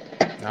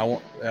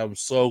 I'm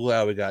so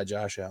glad we got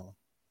Josh Allen.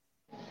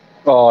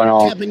 Oh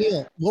no!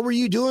 Captain, what were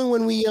you doing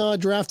when we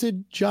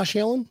drafted Josh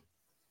Allen?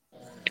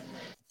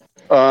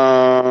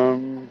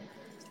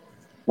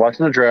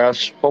 Watching the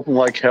drafts, hoping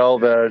like hell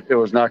that it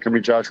was not going to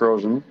be Josh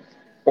Rosen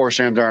or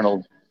Sam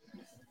Darnold.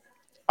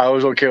 I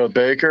was okay with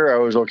Baker. I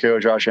was okay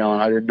with Josh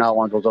Allen. I did not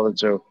want those other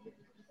two.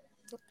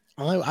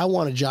 I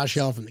wanted Josh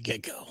Allen from the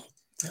get-go.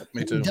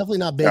 Me too. Definitely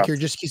not Baker,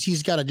 just because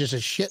he's got a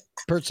shit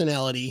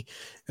personality,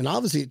 and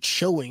obviously it's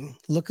showing.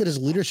 Look at his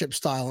leadership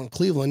style in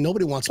Cleveland.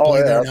 Nobody wants to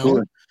play there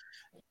absolutely. now.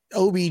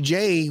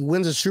 OBJ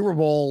wins a Super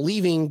Bowl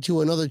leaving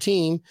to another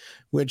team,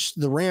 which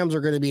the Rams are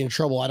going to be in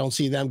trouble. I don't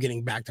see them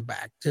getting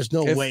back-to-back. There's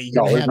no way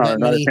you're going to have that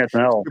many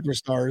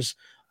superstars.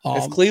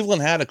 If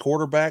Cleveland had a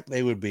quarterback,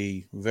 they would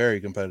be very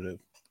competitive.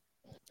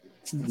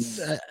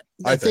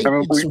 I think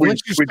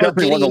we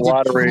definitely won the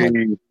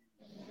lottery.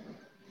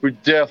 We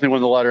definitely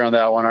won the lottery on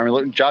that one. I mean,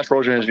 look, Josh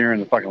Rosen isn't here in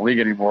the fucking league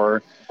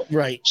anymore.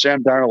 Right.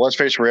 Sam Darnold, let's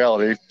face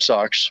reality,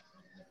 sucks.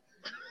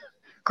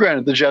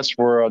 Granted, the Jets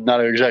were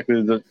not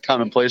exactly the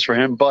common place for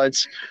him, but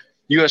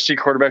USC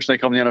quarterbacks, when they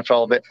come to the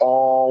NFL, they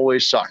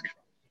always suck.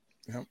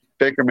 Yep.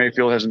 Baker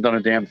Mayfield hasn't done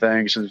a damn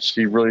thing since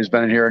he really has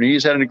been in here, and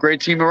he's had a great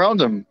team around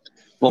him.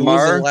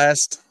 Lamar.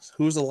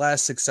 Who's the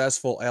last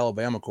successful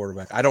Alabama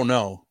quarterback? I don't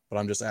know, but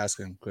I'm just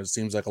asking because it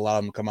seems like a lot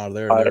of them come out of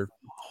there.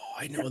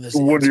 I know this.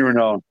 Wouldn't even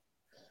know.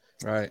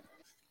 Right.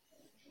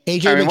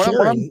 AJ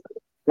McCarron.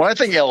 When I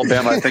think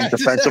Alabama, I think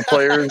defensive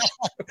players.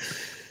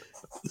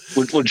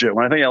 Legit.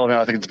 When I think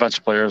Alabama, I think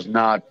defensive players,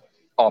 not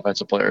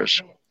offensive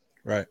players.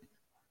 Right.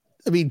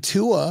 I mean,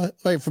 Tua,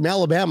 from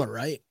Alabama,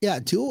 right? Yeah,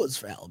 Tua was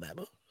for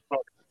Alabama.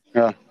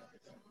 Yeah.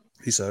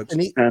 He sucks.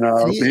 And he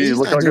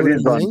looked like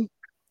he's done.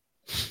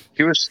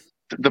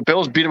 The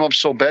Bills beat him up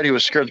so bad he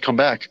was scared to come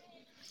back.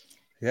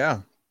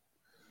 Yeah.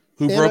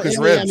 Who broke his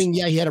ribs?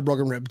 He had a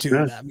broken rib too.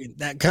 Yeah. I mean,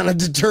 that kind of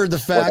deterred the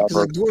fact.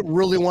 Like, do we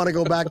really want to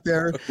go back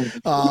there?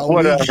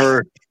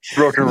 Whatever.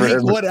 Broken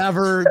rib.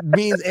 Whatever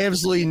means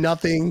absolutely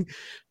nothing.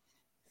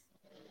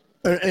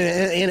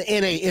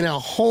 In a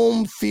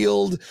home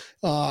field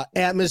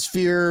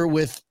atmosphere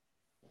with.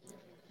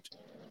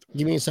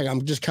 Give me a second.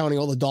 I'm just counting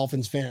all the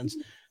Dolphins fans.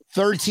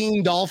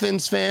 13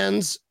 Dolphins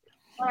fans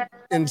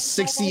and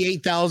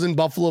 68,000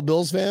 Buffalo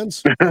Bills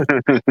fans. That's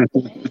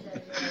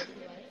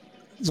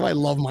why I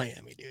love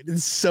Miami, dude.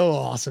 It's so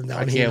awesome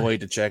down here. I can't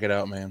wait to check it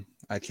out, man.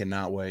 I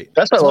cannot wait.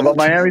 That's what I love about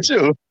Miami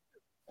too.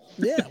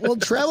 Yeah, well,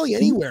 traveling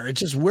anywhere, it's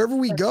just wherever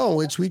we go,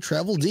 we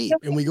travel deep,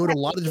 and we go to a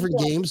lot of different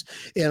games,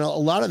 and a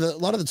lot of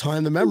the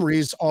time, the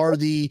memories are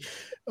the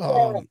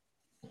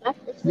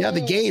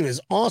game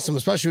is awesome,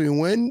 especially when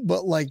we win.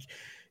 But like,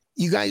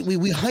 you guys,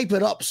 we hype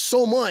it up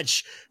so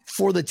much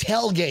for the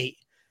tailgate,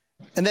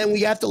 and then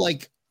we have to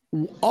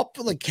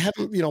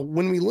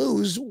when we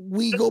lose,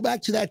 we go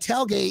back to that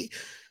tailgate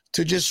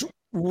to just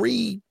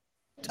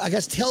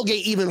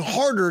tailgate even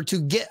harder to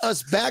get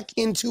us back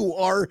into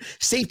our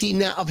safety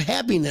net of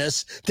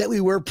happiness that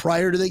we were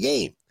prior to the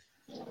game.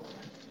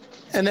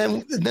 And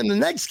then the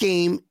next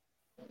game,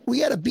 we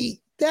got to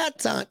beat that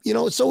time,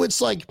 so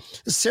it's like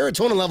the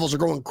serotonin levels are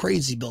going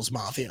crazy, Bills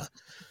Mafia.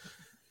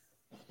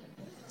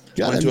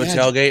 Went to a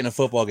tailgate and a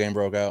football game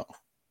broke out.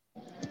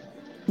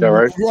 Yeah,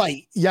 right?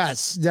 Right.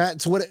 Yes.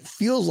 That's what it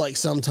feels like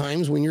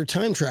sometimes when you're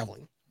time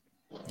traveling.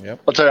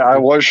 Yep. I'll tell you, I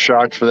was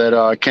shocked for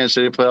that Kansas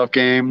City playoff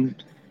game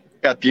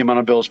at the amount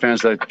of Bills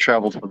fans that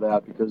traveled for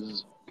that,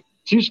 because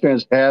Chiefs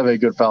fans have a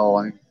good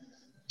following.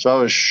 So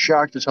I was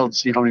shocked as hell to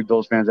see how many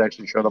Bills fans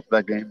actually showed up for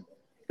that game.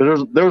 There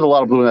was a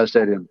lot of blue in that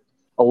stadium,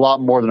 a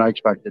lot more than I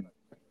expected.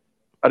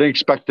 I didn't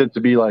expect it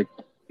to be like,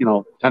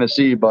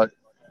 Tennessee, but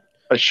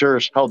I sure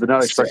as hell did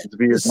not expect it to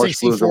be as much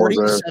blue as there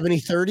was there.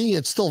 70-30,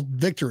 it's still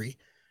victory.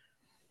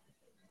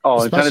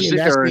 Oh, especially in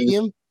Tennessee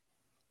in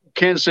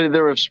Kansas City,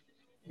 there was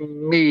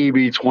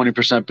maybe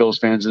 20% Bills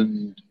fans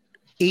and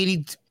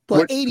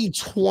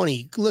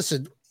 80-20.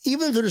 Listen,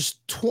 even if there's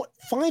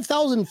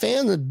 5,000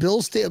 fans at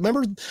Bills Stadium,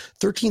 remember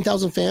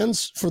 13,000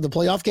 fans for the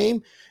playoff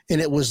game, and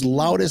it was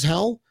loud as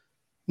hell.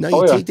 Now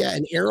you take that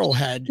in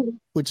Arrowhead,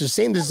 which is the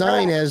same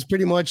design as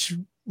pretty much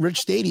Rich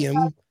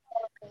Stadium,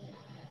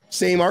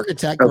 same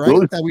architect,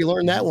 right? That we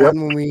learned that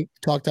one when we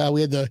talked.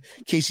 We had the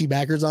KC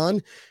backers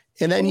on,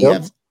 and then you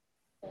have,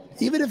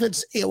 even if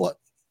it's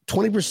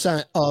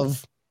 20%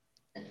 of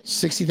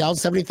 60,000,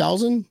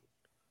 70,000,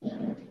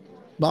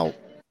 about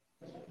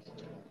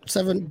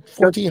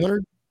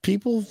 1,400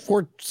 people,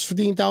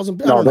 14,000.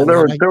 No, there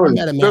was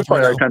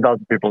probably like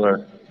 10,000 people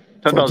there.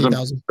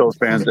 10,000 Bills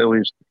fans at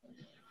least.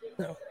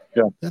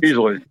 Yeah,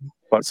 easily.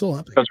 But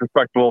that's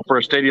respectable for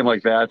a stadium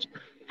like that,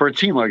 for a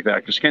team like that,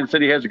 because Kansas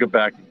City has a good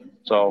back.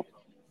 So,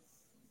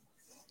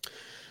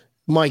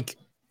 Mike,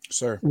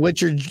 sir,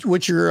 what's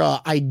your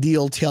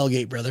ideal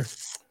tailgate, brother?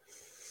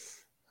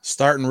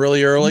 Starting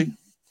really early,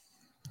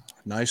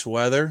 nice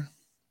weather.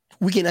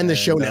 We can end the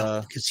show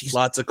now.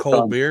 Lots of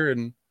cold beer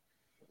and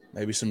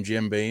maybe some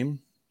Jim Beam.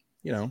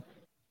 What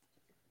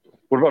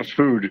about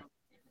food?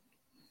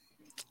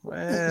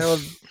 Well,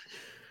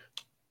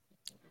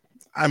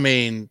 I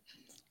mean,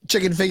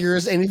 chicken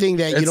fingers, anything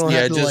that you don't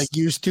have to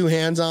use two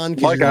hands on.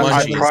 Like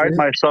I pride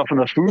myself in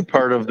the food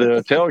part of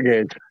the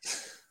tailgate.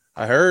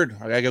 I heard.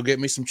 I gotta go get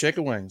me some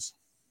chicken wings.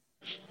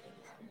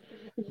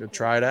 Go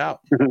try it out.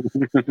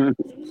 But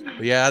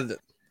yeah,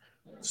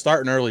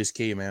 starting early is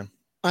key, man.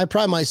 I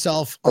pride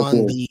myself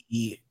on the.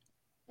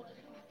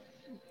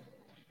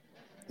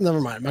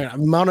 Never mind.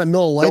 Amount of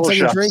Miller Lights I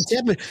can drink.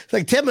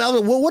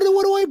 What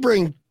do I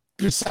bring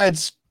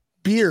besides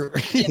beer?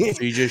 So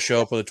you just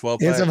show up with a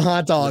 12-pack and some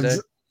hot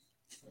dogs.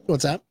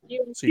 What's that?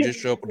 So you just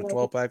show up with a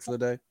 12-pack for the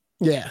day?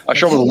 Yeah. I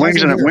show up with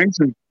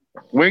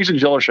wings and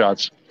Jello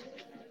shots.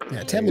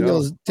 Yeah, Tampa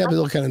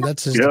kind of,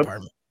 that's his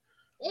department.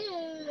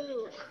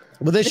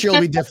 But this year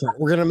will be different.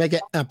 We're gonna make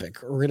it epic.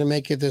 We're gonna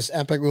make it this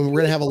epic. We're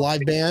gonna have a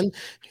live band.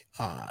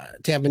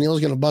 Tampa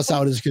Neal's gonna bust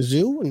out his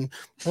kazoo, and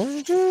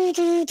I'm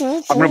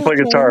gonna play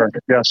guitar.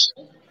 Yes,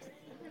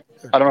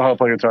 I don't know how to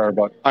play guitar,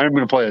 but I'm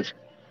gonna play it.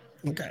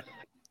 Okay.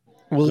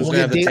 We'll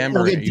get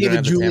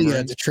David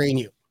Julia to train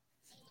you.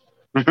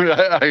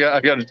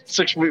 I got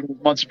 6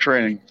 months of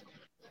training.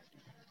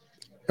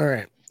 All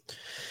right.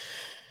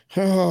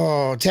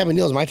 Oh, Tampa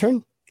Neal's my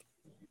turn.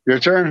 Your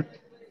turn.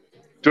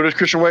 Do it as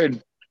Christian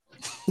Wade.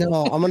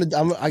 No,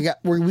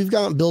 we've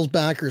got Bills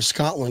backers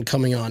Scotland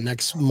coming on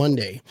next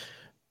Monday.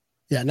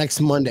 Yeah,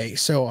 next Monday.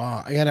 So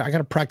I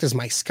gotta practice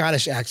my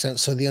Scottish accent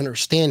so they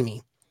understand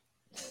me.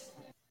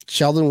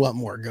 Sheldon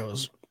Wetmore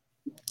goes.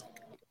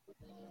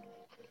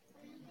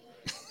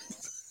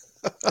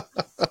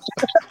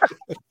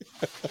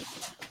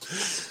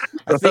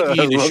 I think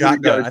you need a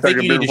shotgun. I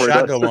think you need a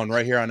shotgun one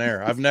right here on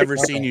air. I've never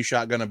seen you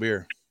shotgun a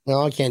beer.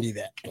 No, I can't do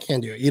that. I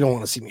can't do it. You don't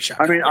want to see me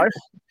shotgun. I mean,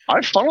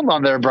 I've funneled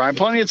on there, Brian,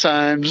 plenty of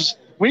times.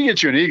 We can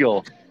get you an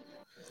eagle.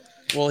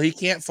 Well, he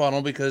can't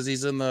funnel because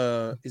he's in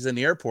the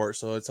airport,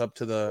 so it's up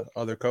to the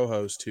other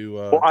co-host to.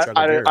 Well, chug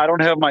a beer. I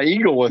don't have my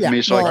eagle with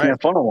me, so I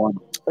can't funnel one.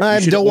 I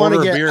You should don't want to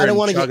order a get. beer I don't and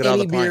want to chug get it out of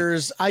any the pint.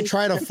 beers. I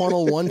tried to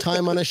funnel one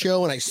time on a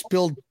show and I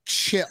spilled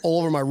shit all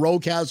over my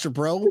Rodecaster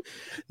Pro.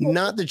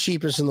 Not the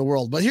cheapest in the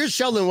world. But here's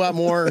Sheldon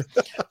Wetmore,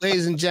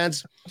 ladies and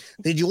gents.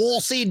 Did you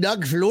all see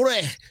Doug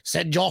Flutie?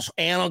 Said Josh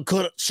Allen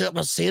could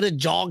see the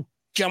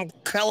Jim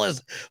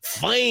Kelly's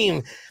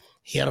fame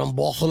here in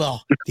Buffalo.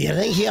 Do you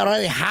think he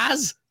already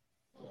has?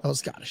 That was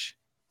Scottish.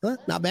 Huh?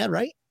 Not bad,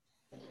 right?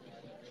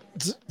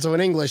 So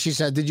in English, he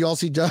said, "Did you all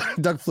see Doug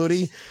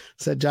Flutie?"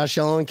 Said Josh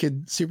Allen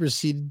could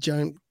supersede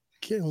John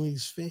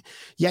Kelly's fame.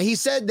 Yeah, he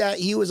said that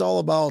he was all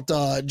about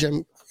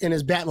Jim in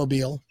his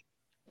Batmobile.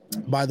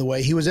 By the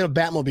way, he was in a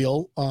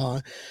Batmobile,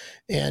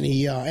 and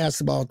he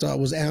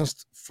was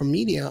asked from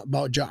media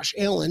about Josh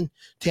Allen.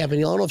 Tapping,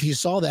 I don't know if you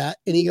saw that,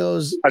 and he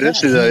goes, I did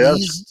see that.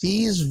 Yes.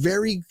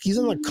 He's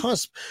on the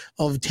cusp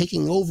of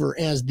taking over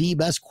as the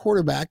best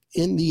quarterback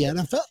in the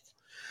NFL.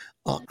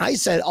 I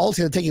said all it's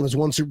going to take him was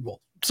one Super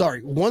Bowl.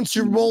 Sorry, one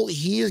Super Bowl.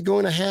 He is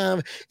going to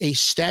have a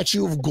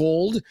statue of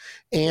gold,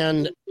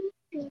 and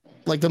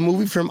like the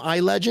movie from I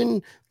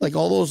Legend, like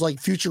all those like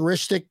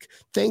futuristic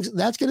things.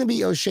 That's going to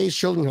be O'Shea's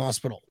Children's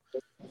Hospital.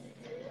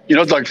 You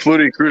know, Doug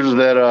Flutie cruises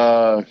that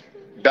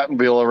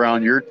Batmobile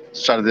around your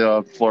side of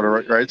the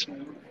Florida, right?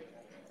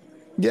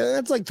 Yeah,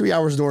 that's like 3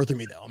 hours north of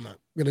me, though. I'm not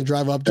going to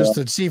drive up just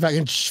to see if I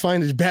can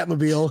find his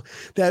Batmobile.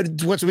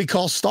 That's what we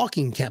call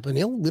stalking,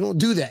 Campanile. We don't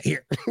do that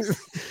here.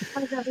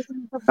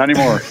 Not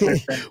anymore.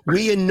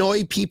 We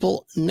annoy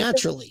people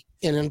naturally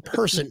and in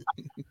person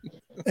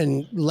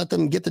and let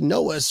them get to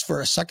know us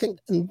for a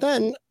second, and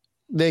then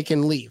they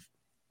can leave.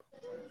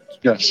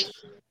 Yes.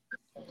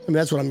 I mean,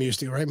 that's what I'm used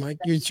to, right, Mike?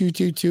 You're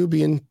 222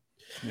 being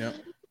Yep.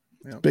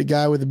 big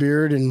guy with a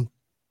beard and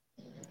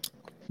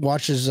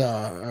watches You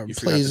plays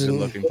forgot the in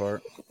good-looking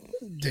part.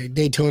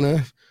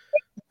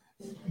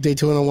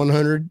 Daytona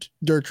 100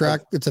 dirt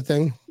track. It's a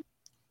thing.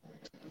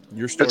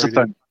 Your story.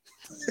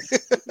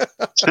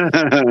 That's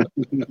a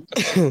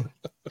thing.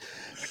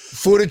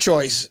 Food of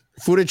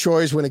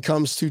choice when it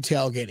comes to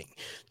tailgating.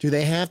 Do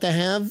they have to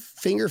have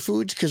finger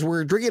foods? Because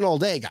we're drinking all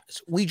day,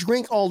 guys. We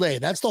drink all day.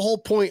 That's the whole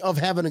point of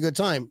having a good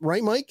time,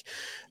 right, Mike?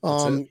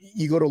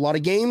 You go to a lot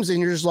of games and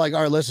you're just like,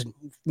 all right, listen,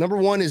 number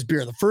one is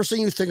beer. The first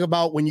thing you think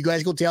about when you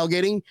guys go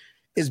tailgating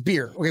is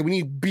beer. Okay, we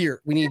need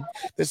beer.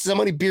 This is how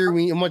much beer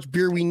we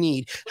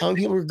need. How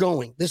many people are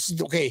going? This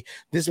is okay.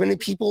 This many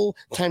people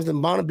times the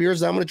amount of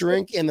beers that I'm going to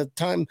drink and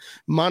the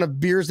amount of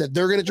beers that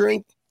they're going to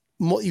drink.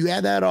 You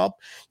add that up,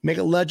 make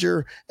a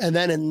ledger, and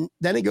then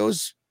it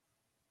goes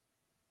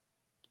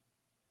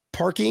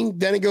parking.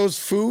 Then it goes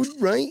food,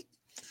 right?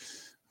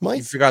 Mike,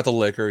 You forgot the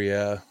liquor,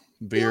 yeah.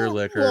 Beer,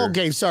 liquor. Well,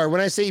 okay, sorry.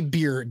 When I say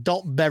beer,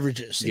 adult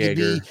beverages, it could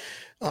Jaeger.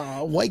 be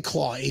White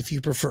Claw if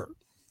you prefer.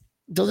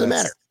 Doesn't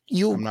matter.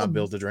 I'm not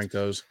built to drink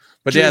those.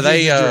 But Drink yeah,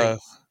 is the drink.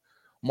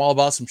 I'm all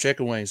about some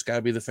chicken wings. Got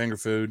to be the finger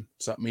food.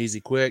 Something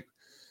easy, quick.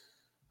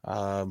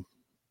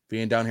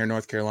 Being down here in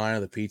North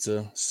Carolina, the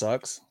pizza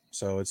sucks.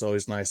 So it's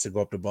always nice to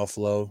go up to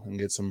Buffalo and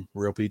get some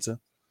real pizza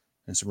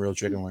and some real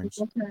chicken wings.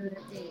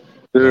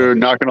 Dude,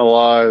 not going to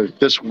lie.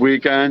 This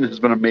weekend has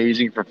been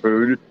amazing for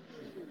food.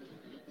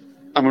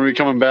 I'm going to be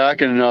coming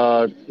back and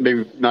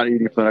maybe not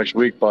eating for the next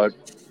week, but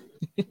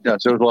yeah,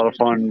 so it was a lot of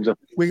fun. The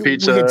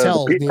pizza. We could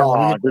tell. The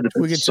pizza, dude, the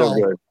we pizza's could so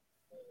tell.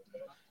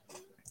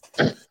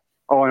 good.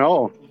 Oh, I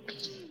know.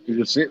 You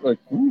just see it like,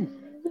 ooh.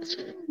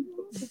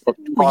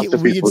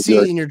 We could see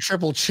it in your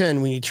triple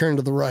chin when you turn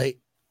to the right.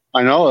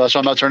 I know. That's why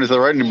I'm not turning to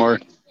the right anymore.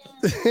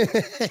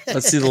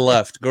 Let's see the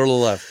left. Go to the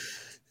left.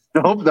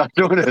 Nope, not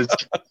doing it.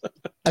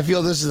 I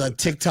feel this is a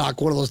TikTok,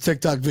 one of those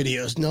TikTok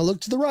videos. No,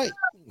 look to the right.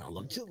 No,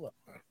 look to the left.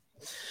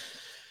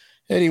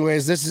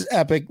 Anyways, this is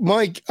epic.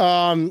 Mike,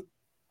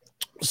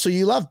 so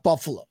you left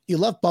Buffalo. You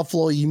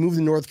moved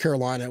to North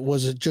Carolina.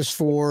 Was it just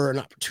for an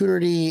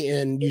opportunity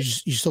and you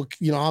still,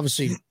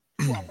 obviously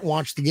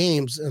watch the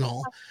games and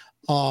all?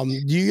 Do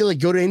you like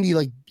go to any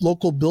like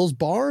local Bills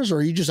bars, or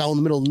are you just out in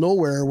the middle of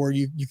nowhere where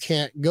you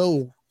can't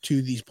go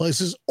to these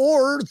places?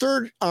 Or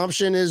third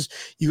option is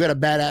you got a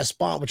badass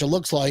spot, which it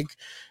looks like,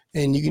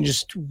 and you can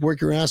just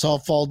work your ass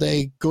off all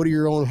day, go to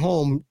your own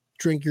home,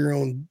 drink your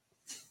own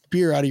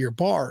beer out of your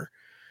bar.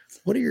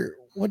 What's your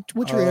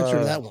answer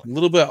to that one? A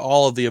little bit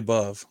all of the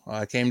above.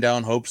 I came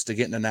down hopes to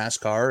get into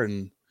NASCAR,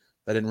 and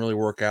that didn't really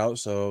work out.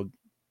 So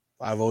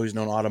I've always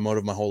known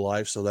automotive my whole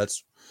life. So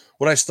that's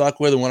what I stuck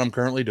with and what I'm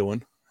currently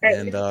doing.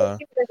 And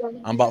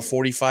I'm about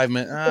 45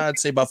 minutes, I'd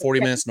say about 40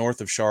 minutes north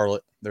of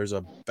Charlotte. There's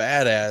a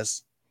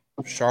badass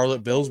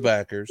Charlotte Bills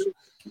backers,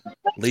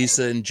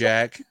 Lisa and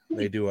Jack.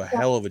 They do a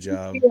hell of a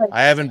job.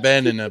 I haven't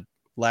been in the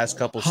last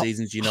couple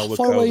seasons, How with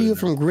far COVID. away are you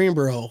from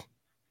Greenboro?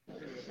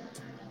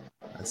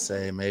 I'd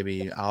say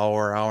maybe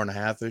hour and a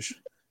half-ish.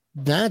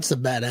 That's a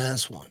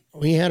badass one.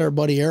 We had our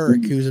buddy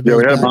Eric, who's a Yeah, big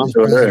we had him on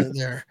president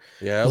there.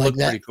 Yeah, it Like looked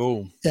that. pretty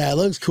cool. Yeah, it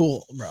looks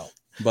cool, bro.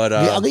 But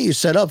I'll get you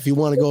set up if you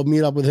want to go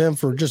meet up with him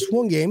for just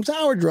one game. It's an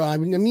hour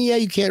drive. I mean, yeah,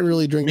 you can't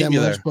really drink Meet that me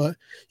much, there. but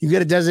you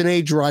get a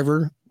designated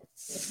driver.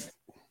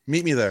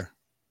 meet me there.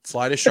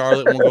 Fly to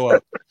Charlotte and we'll go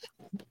up.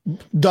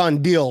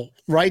 Done deal.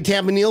 Right,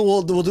 Tampa Neil?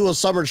 We'll do a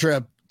summer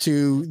trip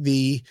to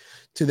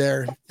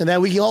there, and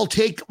then we can all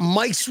take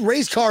Mike's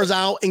race cars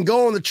out and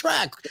go on the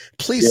track.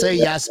 Please say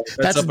yes.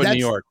 That's up in New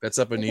York. That's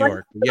up in New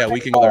York. Yeah, we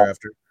can go there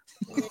after.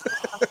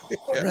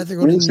 I'd rather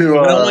go to New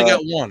York. I only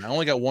got one. I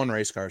only got one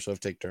race car, so I have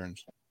to take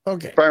turns.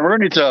 Okay. Brian, we're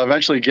gonna need to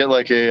eventually get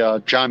like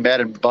a John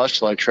Madden bus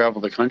to like travel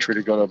the country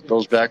to go to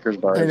Bill's Backers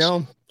bars. I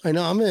know.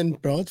 I'm in,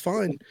 bro. It's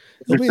fine.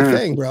 It'll be a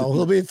thing, bro.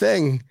 It'll be a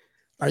thing.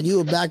 Are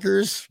you a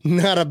Backers?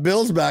 Not a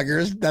Bills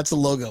Backers. That's a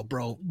logo,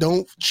 bro.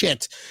 Don't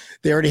shit.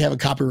 They already have a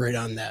copyright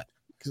on that.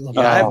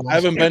 I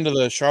haven't been to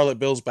the Charlotte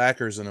Bills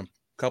Backers in a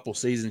couple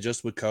seasons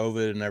just with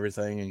COVID and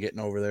everything and getting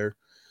over there.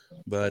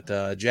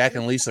 But Jack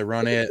and Lisa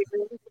run it.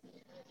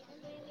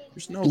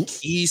 There's no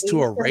keys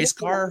to a race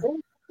car.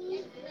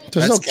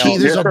 There's no key.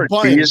 There's a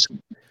button.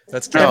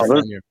 That's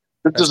California.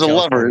 There's a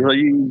lever.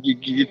 You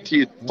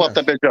flip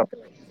that bitch up.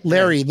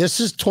 Larry,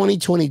 this is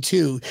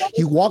 2022.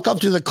 You walk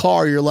up to the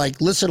car. You're like,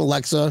 listen,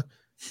 Alexa,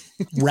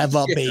 rev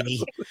up,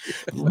 baby.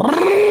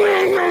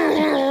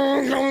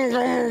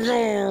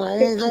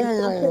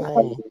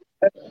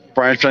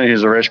 Brian's trying to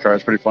use a race car.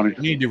 It's pretty funny.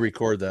 You need to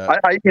record that.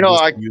 I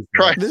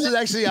tried. This is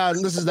actually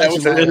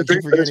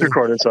It's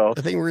recorded. So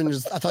I think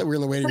I thought we were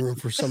in the waiting room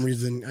for some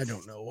reason. I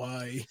don't know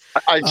why.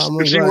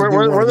 See,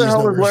 where the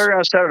hell was Larry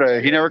on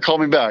Saturday? He never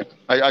called me back.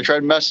 I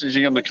tried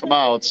messaging him to come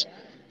out,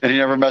 and he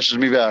never messaged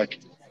me back.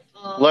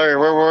 Larry,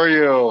 where were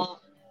you?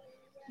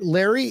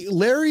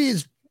 Larry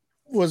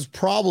was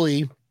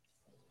probably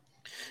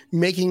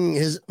making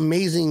his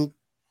amazing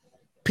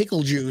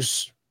pickle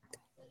juice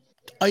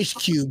ice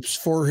cubes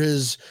for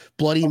his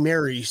Bloody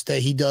Marys that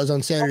he does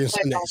on Saturday and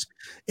Sundays.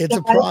 It's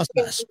a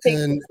process.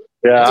 And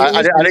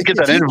I didn't get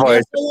that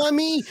invite. On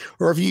me,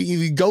 or if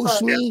you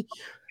ghost me,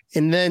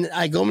 and then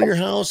I go into your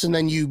house and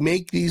then you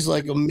make these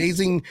like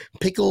amazing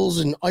pickles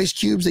and ice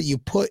cubes that you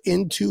put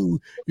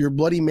into your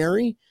Bloody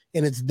Mary,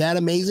 and it's that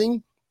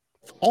amazing.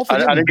 I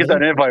didn't get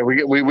that invite.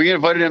 We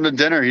invited him to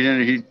dinner.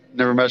 He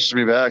never messaged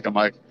me back. I'm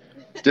like,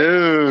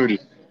 dude,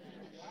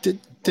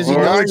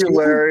 where are you,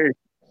 Larry?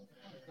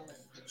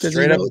 Did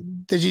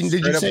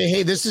you say,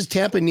 hey, this is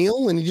Tampa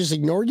Neil, and he just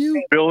ignored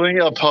you? Building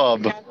a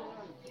pub.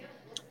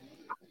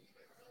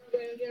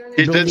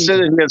 He did say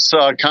that he has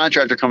a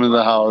contractor coming to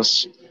the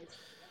house.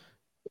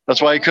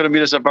 That's why he couldn't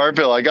meet us at Bar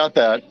Bill. I got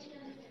that.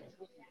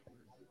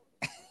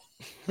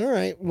 All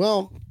right.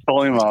 Well,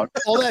 pull him out.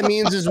 All that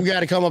means is we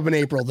got to come up in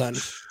April then.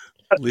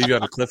 Leave you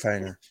on a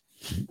cliffhanger.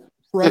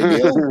 Right,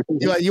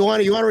 Neil? You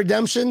want a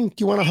redemption? Do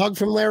you want a hug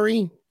from Larry?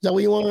 Is that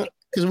what you want?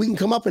 Because we can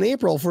come up in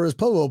April for his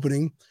pub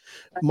opening.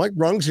 Mike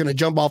Rung's going to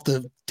jump off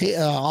the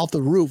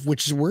roof,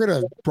 which is we're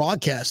going to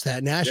broadcast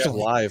that nationally.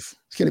 Yeah, live.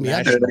 It's going to be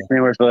I can't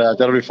wait for that.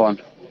 That'll be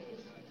fun.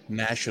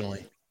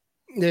 Nationally.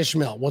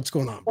 Ishmael, what's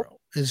going on, bro?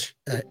 I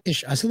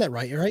said that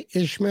right?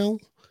 Ishmael?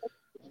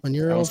 When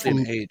you're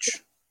from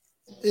H.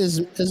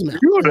 Ismail.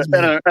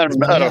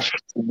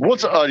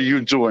 What are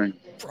you doing?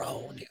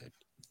 Bro, dude.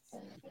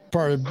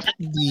 Part of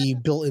the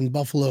Built in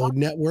Buffalo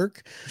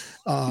network.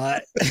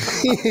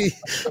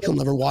 He'll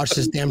never watch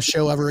this damn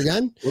show ever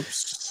again.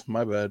 Whoops,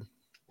 my bad.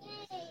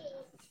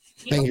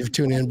 Thank you for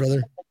tuning in,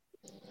 brother.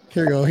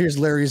 Here we go. Here's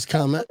Larry's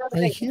comment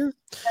right here.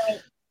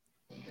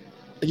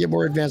 I get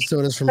more advanced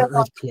notice from an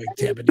earthquake,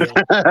 Tampa Neil.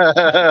 That's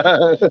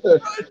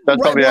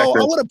probably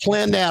accurate. I would have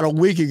planned that a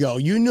week ago.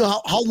 You knew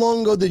how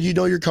long ago did you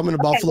know you're coming to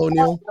Buffalo,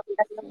 Neil?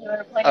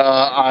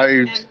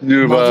 I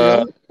knew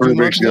 3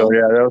 weeks ago.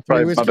 Yeah, that was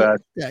probably my bad.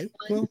 Okay.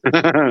 Well.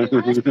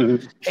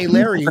 Hey,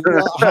 Larry,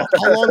 how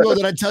long ago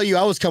did I tell you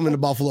I was coming to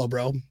Buffalo,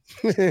 bro?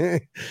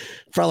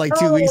 Probably like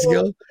 2 weeks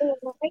ago.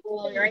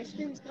 Your ice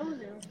cream's gone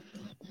now.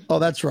 Oh,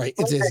 that's right.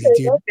 It's Izzy,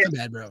 dude. My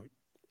bad, bro.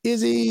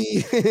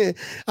 Izzy.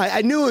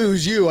 I knew it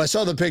was you. I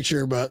saw the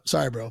picture, but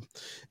sorry, bro.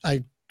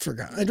 I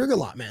forgot. I drink a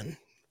lot, man.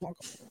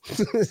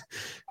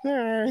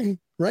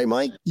 Right,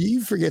 Mike?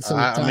 You forget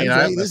sometimes.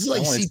 Right? This is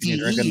like CTE.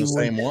 Drinking the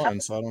same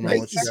one, so I don't know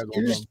what you got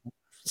going on.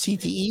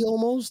 CTE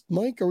almost,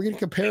 Mike? Are we going to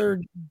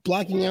compare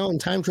blacking out and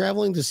time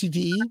traveling to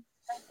CTE?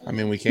 I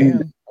mean, we can.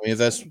 I mean, if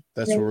that's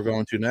what we're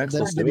going to next.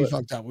 That'd be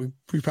fucked up. We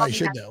probably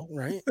should, though,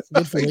 right?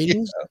 Good for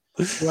ratings.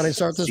 When I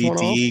start this CTE one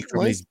off,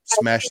 from these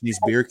smashing these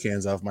beer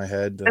cans off my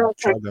head to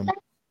chug them.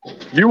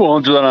 You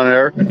won't do that on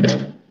air.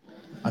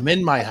 I'm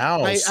in my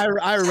house. I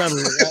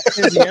remember.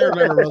 I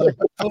remember, brother.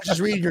 I was just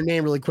reading your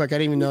name really quick. I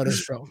didn't even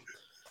notice, bro.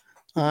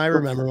 I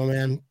remember, my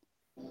man.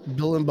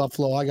 Bill in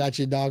Buffalo. I got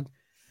you, dog.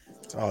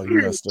 Oh,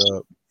 you messed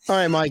up. All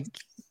right, Mike.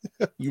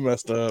 You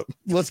messed up.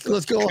 Let's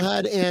go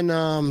ahead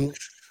and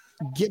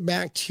get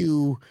back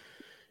to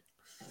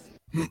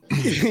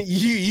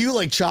you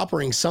like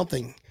choppering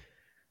something.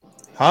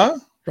 Huh?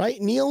 Right,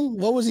 Neil?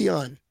 What was he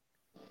on?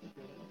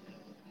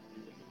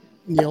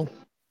 Neil?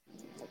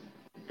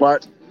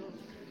 What?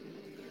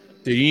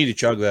 Dude, you need to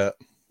chug that.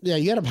 Yeah,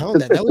 you got to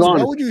pound that. That was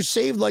why would you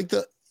save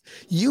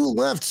you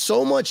left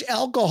so much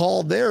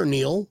alcohol there,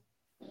 Neil.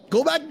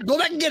 Go back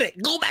and get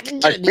it. Go back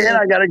and get it.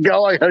 I gotta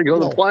go. I gotta go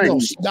to the plane. No,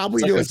 stop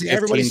what you're doing.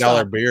 Everybody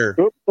 $15 beer.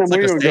 It's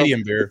like a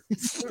stadium beer.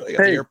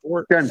 Hey,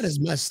 airport. That is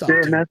messed up.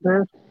 Hey,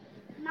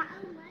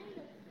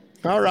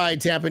 All right,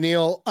 Tampa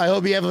Neil. I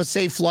hope you have a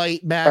safe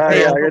flight back.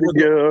 Yeah, I gotta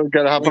go.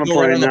 Gotta hop on a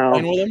plane now.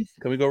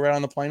 Can we go right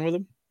on the plane with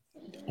him?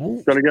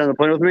 Gotta get on the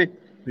plane with me?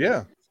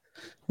 Yeah.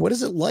 What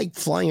is it like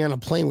flying on a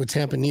plane with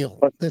Tampa Neil?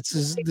 This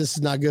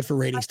is not good for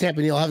ratings.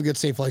 Tampa Neil, have a good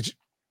safe flight.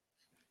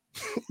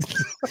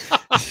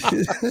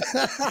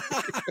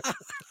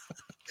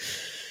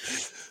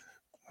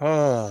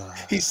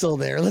 He's still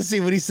there. Let's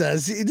see what he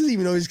says. He doesn't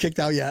even know he's kicked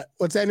out yet.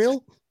 What's that,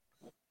 Neil?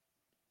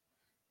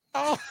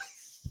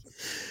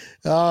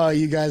 Oh,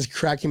 you guys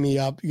cracking me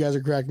up. You guys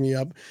are cracking me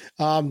up.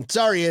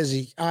 Sorry,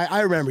 Izzy. I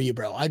remember you,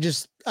 bro. I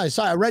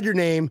read your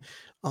name.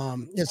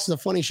 It's a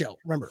funny show.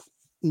 Remember,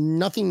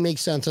 nothing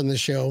makes sense on this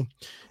show.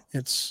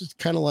 It's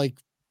kind of like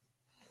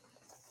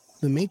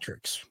The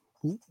Matrix.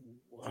 Ooh.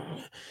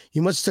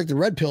 You must have took the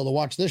red pill to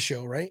watch this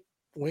show, right?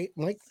 Wait,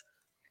 Mike.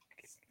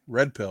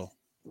 Red pill.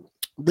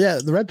 Yeah,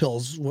 the red pill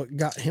is what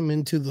got him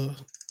into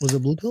was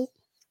it blue pill?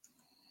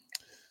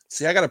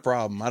 See, I got a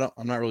problem.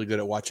 I'm not really good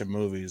at watching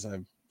movies. I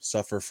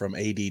suffer from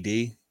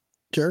ADD.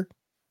 Sure.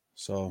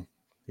 So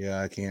yeah,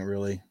 I can't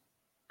really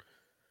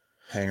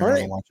hang around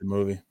and watch a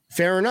movie.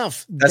 Fair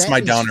enough. That's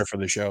my downer for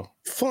the show.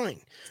 Fine.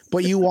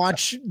 But you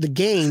watch the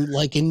game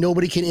and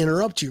nobody can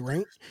interrupt you,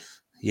 right?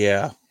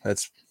 Yeah,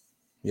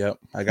 yep.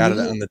 I got it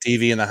on the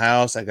TV in the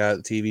house. I got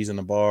TVs in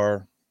the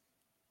bar,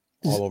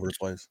 all over the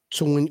place.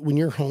 So when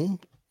you're home,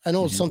 I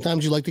know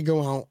sometimes you like to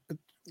go out.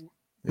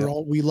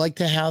 We like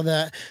to have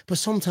that, but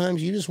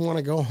sometimes you just want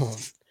to go home,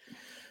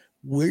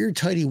 wear your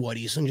tighty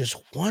whities, and just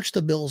watch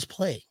the Bills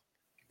play.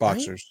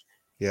 Boxers.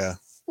 Right? Yeah.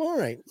 All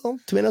right. Well,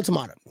 tomato.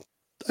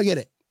 I get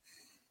it.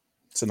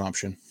 It's an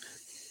option.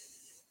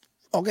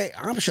 Okay,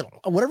 optional.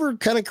 Whatever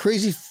kind of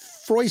crazy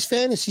Freud's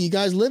fantasy you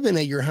guys live in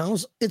at your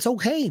house, it's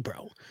okay,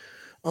 bro.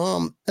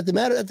 At the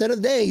end of the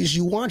day, is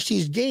you watch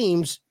these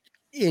games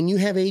and you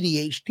have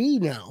ADHD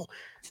now.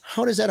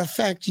 How does that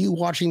affect you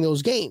watching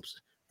those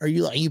games? Are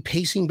you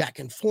pacing back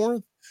and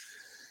forth?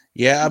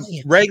 Yeah,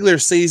 regular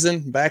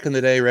season, back in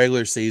the day,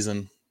 regular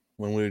season,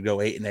 when we would go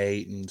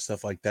 8-8 and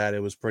stuff like that,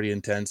 it was pretty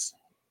intense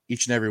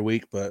each and every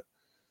week, but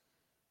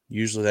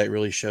usually that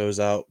really shows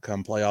out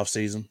come playoff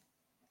season.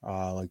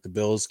 Like the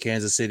Bills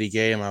Kansas City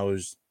game, I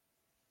was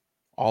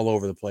all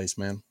over the place,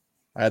 man.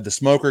 I had the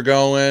smoker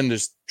going,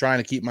 just trying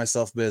to keep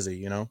myself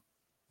busy,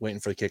 waiting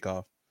for the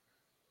kickoff.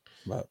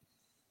 But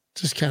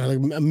just kind of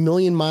like a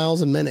million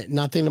miles a minute,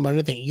 not thinking about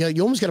anything.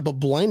 You almost got to put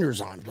blinders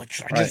on. Like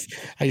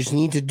I just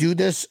need to do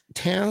this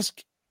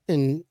task,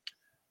 and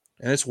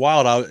it's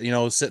wild. I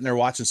sitting there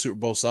watching Super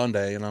Bowl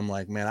Sunday, and I'm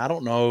like, man, I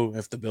don't know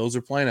if the Bills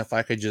are playing. If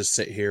I could just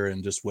sit here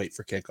and just wait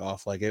for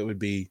kickoff, like it would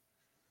be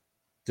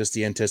just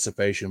the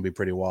anticipation would be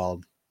pretty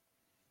wild,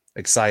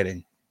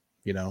 exciting,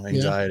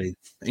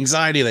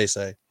 anxiety, they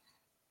say.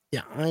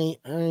 Yeah, man,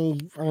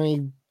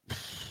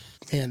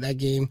 that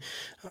game,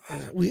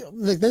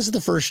 this is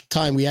the first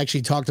time we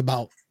actually talked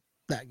about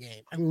that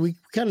game. I mean, we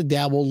kind of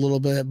dabbled a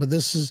little bit, but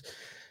it's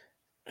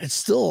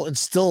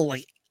still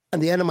like on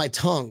the end of my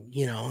tongue,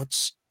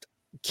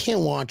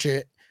 can't watch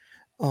it.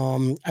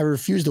 I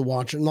refuse to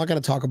watch it. I'm not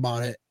going to talk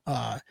about it.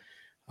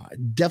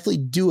 Definitely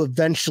do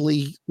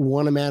eventually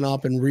want to man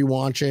up and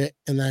rewatch it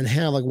and then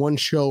have like one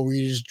show where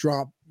you just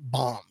drop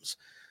bombs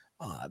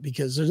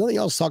because there's nothing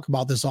else to talk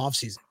about this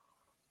offseason.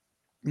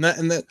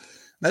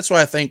 That's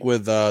why I think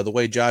with the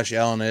way Josh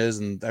Allen is,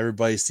 and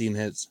everybody's seen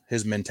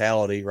his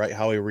mentality, right?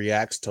 How he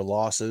reacts to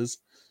losses.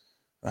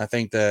 I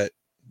think that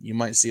you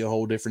might see a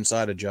whole different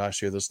side of Josh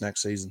here this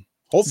next season.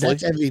 Hopefully,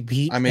 that's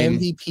MVP. I mean,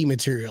 MVP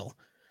material.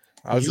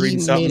 I was reading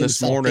something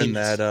this morning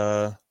that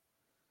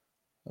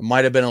it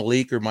might have been a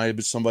leak or might have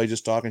been somebody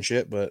just talking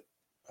shit, but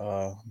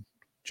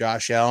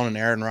Josh Allen and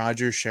Aaron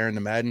Rodgers sharing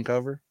the Madden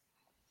cover.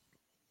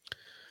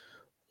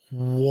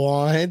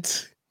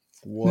 What?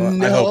 What?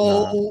 No, I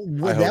hope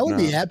not. That would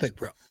be epic,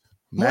 bro.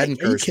 Madden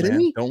curse, are you kidding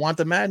me? Don't want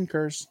the Madden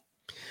curse.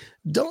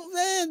 Don't,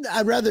 man.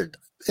 I'd rather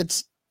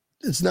it's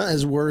not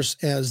as worse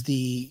as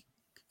the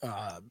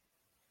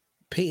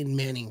Peyton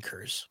Manning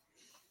curse.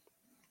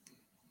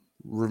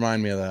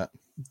 Remind me of that.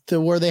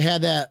 Where they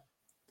had that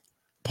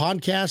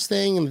podcast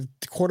thing and the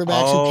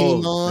quarterbacks who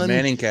came on. The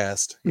Manning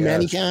cast. Yes.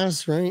 Manning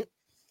cast, right?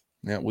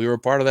 Yeah, we were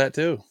part of that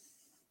too.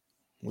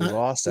 We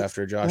lost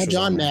after Josh. Not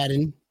John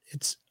Madden.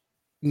 It's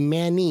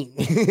Manning.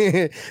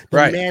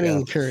 Right.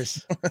 Manning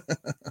curse.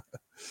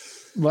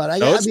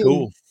 But it's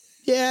cool.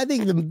 Yeah, I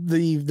think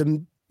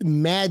the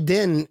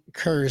Madden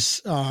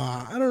curse.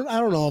 I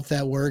don't know if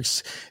that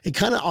works. It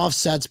kind of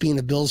offsets being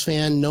a Bills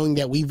fan, knowing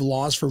that we've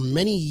lost for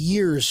many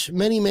years.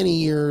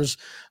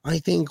 I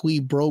think we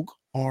broke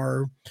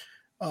our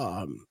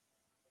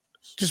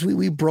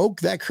we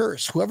broke that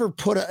curse. Whoever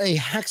put a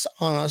hex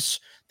on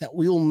us that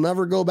we will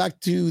never go back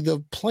to the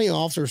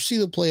playoffs or see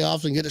the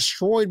playoffs and get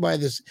destroyed by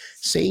this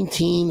same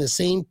team, the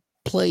same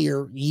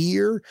player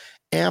year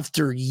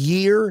after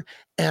year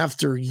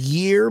after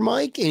year,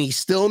 Mike, and he's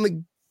still in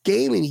the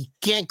game and he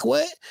can't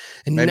quit.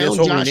 And maybe now that's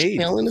what Josh we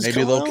need. Allen is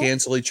maybe they'll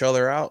cancel each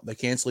other out. They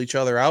cancel each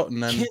other out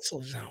and then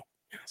cancel it out.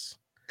 Yes.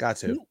 Got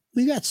to.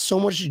 We got so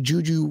much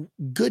juju,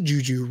 good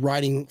juju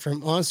riding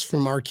from us,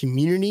 from our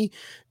community,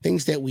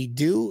 things that we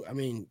do. I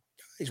mean,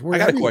 We're I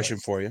got a everywhere. question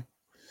for you.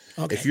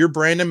 Okay. If you're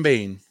Brandon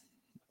Beane,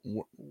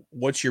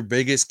 what's your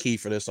biggest key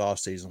for this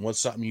offseason? What's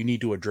something you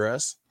need to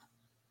address?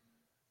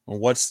 And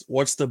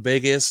what's the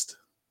biggest?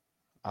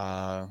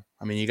 I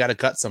mean, you got to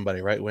cut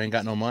somebody, right? We ain't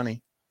got no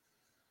money.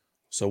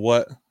 So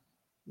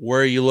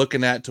where are you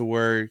looking at to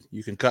where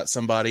you can cut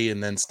somebody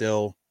and then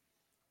still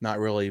not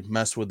really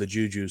mess with the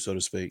juju, so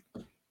to speak?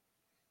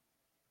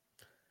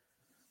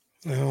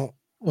 Now,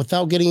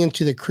 without getting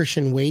into the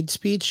Christian Wade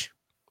speech,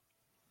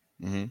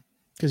 Mm-hmm.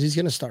 because he's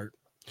going to start.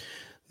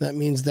 That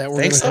means that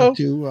we're Think going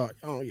to so? have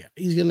to.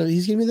 He's gonna be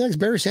the next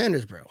Barry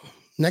Sanders, bro.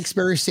 Next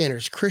Barry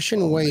Sanders.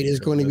 Christian Wade is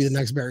going to be the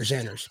next Barry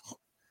Sanders.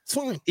 It's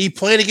fine. He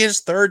played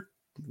against third.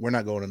 We're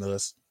not going into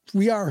this.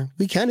 We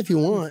can if you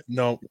want.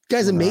 No,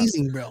 Guy's we're not.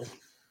 amazing, bro.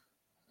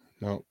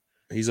 No,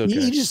 he's okay.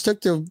 He just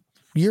took the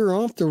year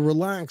off to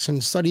relax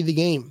and study the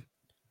game.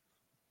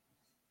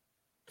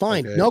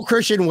 Fine. Okay. No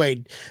Christian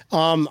Wade.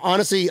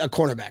 Honestly, a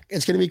cornerback.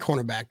 It's going to be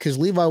cornerback because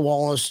Levi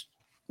Wallace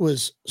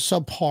was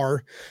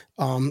subpar.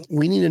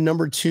 We need a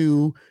number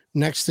 2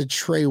 next to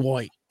Trey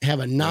White.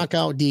 Have a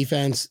knockout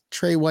defense.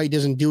 Trey White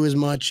doesn't do as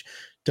much,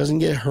 doesn't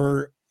get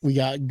hurt. We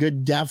got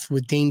good depth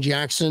with Dane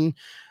Jackson.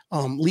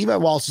 Levi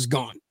Wallace is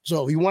gone.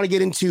 So if you want to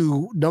get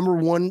into number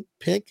 1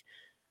 pick,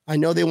 I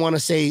know they want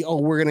to say,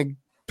 oh, we're going to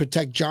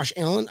protect Josh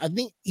Allen. I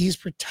think he's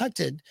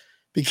protected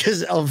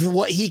because of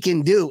what he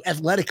can do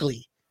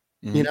athletically.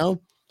 Mhm. You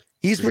know,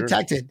 he's For sure.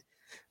 protected.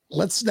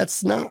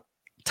 That's not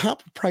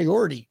top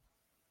priority.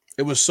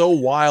 It was so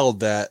wild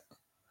that,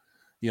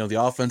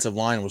 the offensive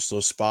line was so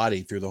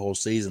spotty through the whole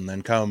season.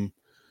 Then come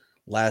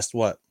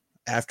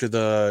after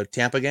the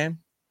Tampa game,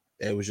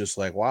 it was just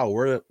like, wow,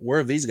 where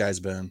have these guys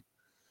been?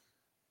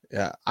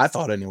 Yeah, I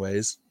thought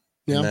anyways.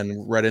 Yeah. And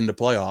then right into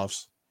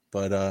playoffs.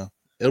 But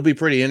it'll be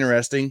pretty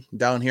interesting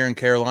down here in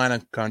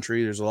Carolina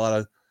country. There's a lot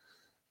of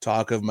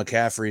talk of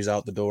McCaffrey's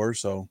out the door,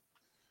 so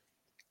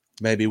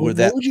maybe with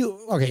that.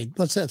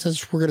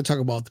 Let's we're going to talk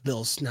about the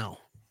Bills now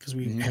because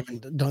we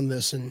haven't done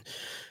this in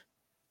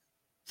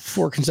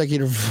 4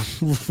 consecutive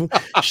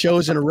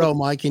shows in a row,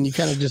 Mike, and you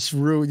kind of just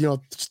ruined, we're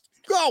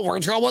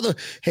going to talk about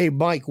hey,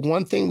 Mike,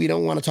 one thing we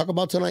don't want to talk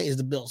about tonight is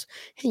the Bills.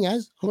 Hey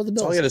guys, how about the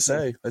Bills? That's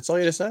all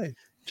you got to say. I'm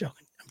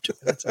joking.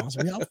 That's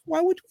awesome.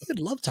 Why would we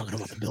love talking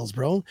about the Bills,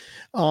 bro?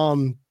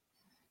 I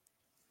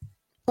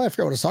forgot what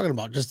I was talking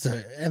about, just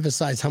to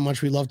emphasize how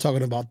much we love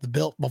talking about the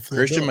Buffalo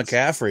Christian Bills.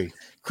 McCaffrey.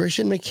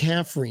 Christian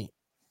McCaffrey.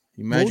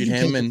 You imagine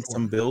him in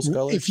some Bills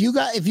colors? If you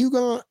got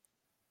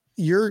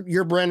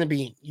you're Brandon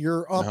Beane,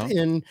 you're up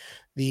in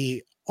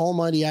the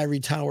almighty ivory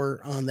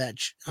tower on that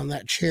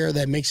chair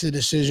that makes a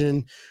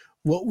decision.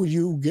 What would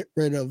you get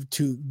rid of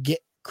to get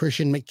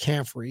Christian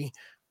McCaffrey,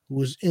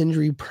 who is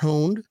injury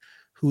prone,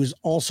 who is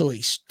also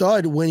a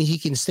stud when he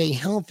can stay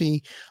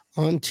healthy,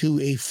 onto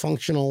a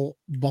functional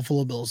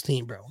Buffalo Bills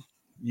team, bro?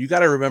 You got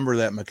to remember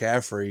that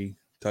McCaffrey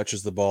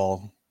touches the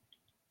ball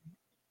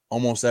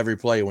almost every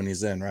play when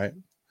he's in, right?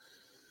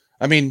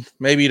 I mean,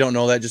 maybe you don't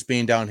know that just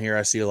being down here.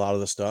 I see a lot of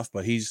the stuff,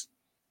 but he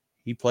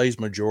plays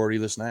majority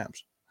of the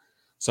snaps.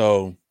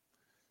 So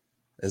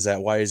is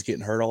that why he's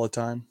getting hurt all the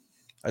time?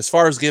 As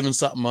far as giving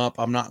something up,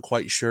 I'm not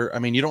quite sure. I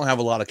mean, you don't have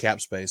a lot of cap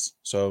space.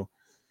 So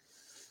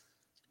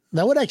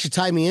that would actually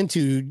tie me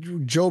into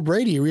Joe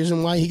Brady. The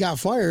reason why he got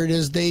fired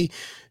is the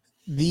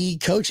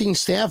coaching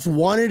staff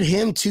wanted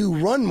him to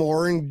run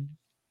more, and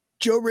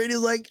Joe Brady's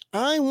like,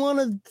 I want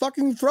to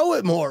fucking throw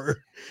it more.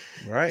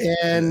 Right.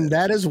 And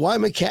that is why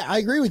I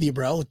agree with you,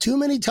 bro. Too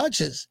many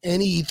touches.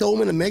 And he threw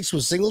him in the mix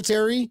with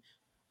Singletary. Right.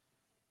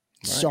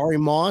 Sorry,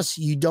 Moss,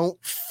 you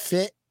don't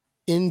fit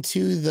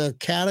into the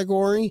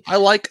category. I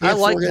like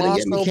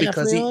Moss though,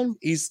 because on.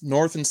 He's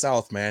north and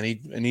south, man.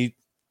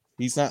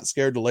 He's not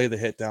scared to lay the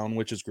hit down,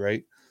 which is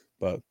great.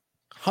 But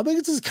how big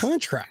is his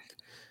contract?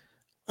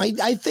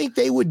 I think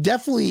they would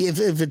definitely,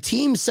 if a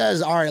team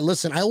says, all right,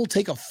 listen, I will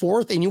take a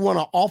 4th and you want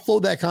to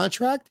offload that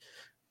contract,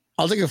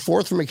 I'll take a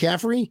 4th for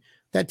McCaffrey.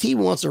 That team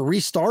wants to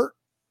restart.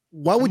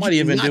 Why would you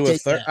even do a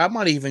third? I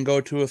might even go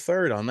to a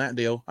 3rd on that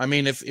deal. I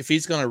mean, if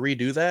he's going to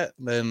redo that,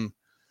 then,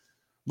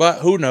 but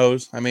who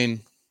knows? I mean,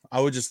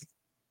 I think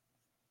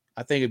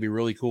it'd be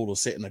really cool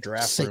to sit in a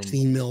draft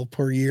 16 room. mil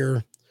per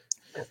year.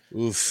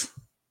 Oof.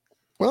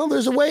 Well,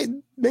 there's a way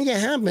to make it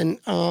happen.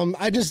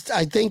 I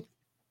think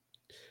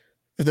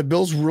if the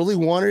Bills really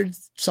wanted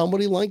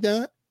somebody like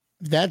that,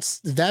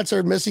 that's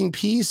our missing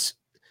piece.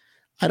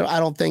 I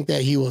don't think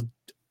that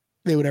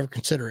they would ever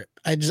consider it.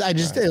 I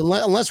just right.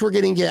 Unless we're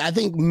getting I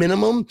think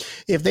minimum,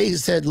 if they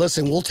said,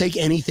 listen, we'll take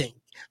anything.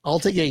 I'll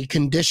take a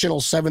conditional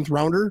 7th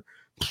rounder.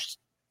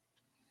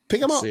 Pick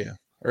him up. Yeah.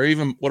 Or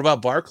even what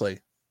about Barkley?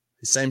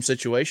 Same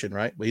situation,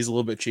 right? But he's a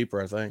little bit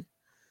cheaper, I think.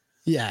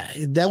 Yeah,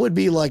 that would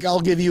be like,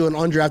 I'll give you an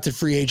undrafted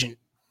free agent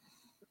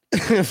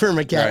for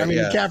McCaffrey. Right, I mean,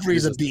 yeah.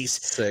 McCaffrey's a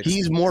beast. 6th,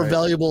 he's more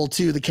valuable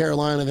to the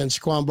Carolina than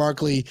Saquon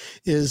Barkley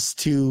is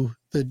to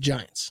the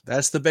Giants.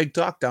 That's the big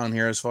talk down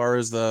here as far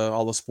as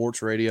all the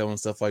sports radio and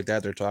stuff like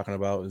that they're talking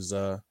about is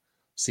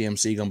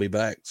CMC going to be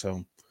back.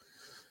 So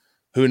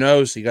who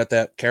knows? You got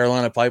that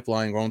Carolina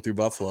pipeline going through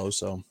Buffalo.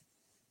 So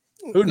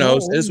Who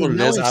knows? It's what it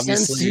now is. makes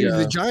sense Obviously, to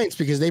the Giants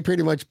because they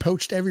pretty much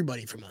poached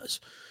everybody from us.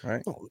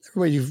 right. Oh,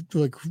 everybody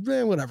like,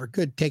 whatever,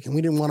 good taken.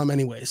 We didn't want them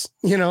anyways.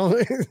 You know,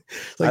 like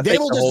I think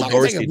Dable the just whole fucking take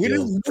Dorsey him. We deal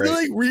didn't is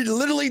great. we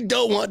literally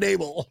don't want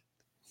Dable.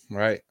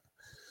 Right.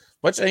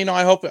 But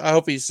I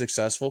hope he's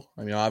successful.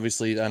 I mean,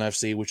 obviously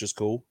NFC, which is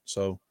cool.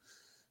 So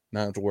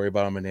not have to worry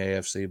about him in the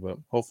AFC, but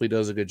hopefully he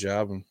does a good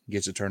job and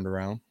gets it turned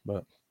around.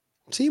 But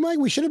See, Mike,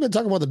 we should have been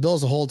talking about the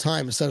Bills the whole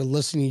time instead of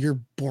listening to your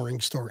boring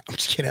story. I'm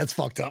just kidding. That's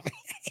fucked up.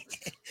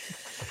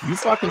 you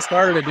fucking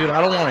started it, dude. I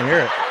don't want to hear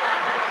it.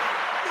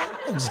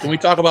 Can we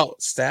talk about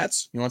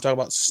stats? You want to talk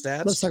about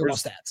stats? Let's talk about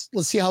stats.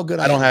 Let's see how good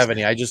I don't am. have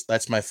any.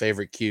 That's my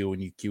favorite cue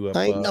when you cue up.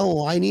 I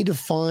know. I need to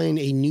find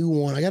a new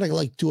one. I gotta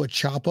like do a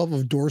chop up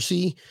of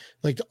Dorsey,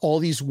 like all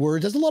these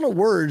words. There's a lot of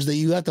words that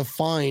you have to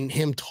find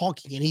him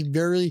talking,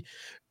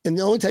 and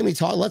the only time he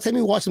talked, last time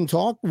we watched him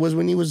talk was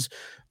when he was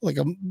like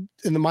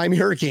in the Miami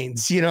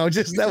Hurricanes.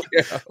 Just that.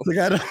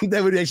 Like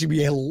that would actually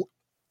be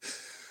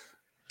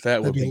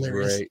that would be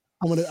hilarious. Great.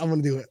 I'm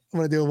gonna do it. I'm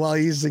gonna do it while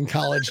he's in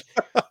college.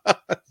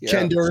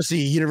 Ken Dorsey,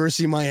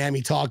 University of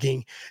Miami,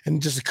 talking,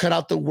 and just cut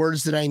out the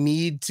words that I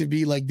need to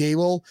be like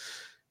Dable.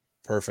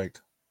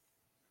 Perfect.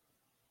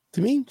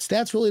 To me,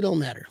 stats really don't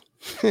matter.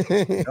 No,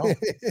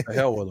 the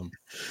hell with them.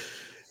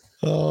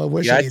 Oh, I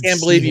wish. I can't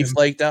believe you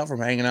flaked out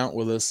from hanging out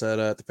with us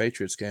at the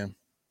Patriots game.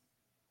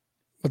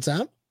 What's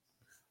that?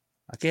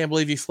 I can't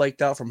believe you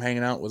flaked out from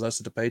hanging out with us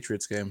at the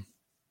Patriots game.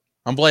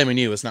 I'm blaming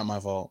you. It's not my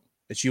fault.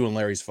 It's you and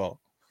Larry's fault.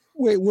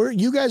 Wait,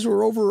 you guys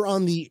were over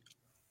on the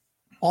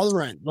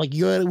other end? Like we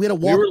had to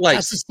walk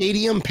past the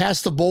stadium,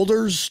 past the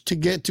boulders to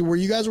get to where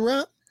you guys were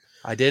at?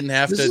 I didn't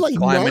have to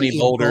climb any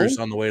boulders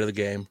on the way to the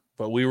game,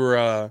 but we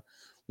were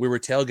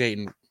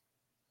tailgating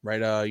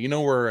right. You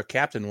know where a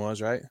Captain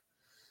was, right?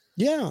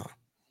 Yeah.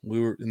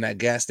 We were in that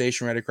gas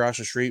station right across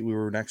the street. We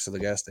were next to the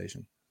gas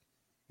station.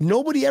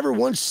 Nobody ever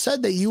once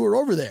said that you were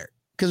over there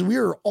because we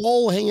were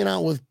all hanging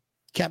out with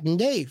Captain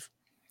Dave.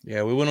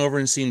 Yeah, we went over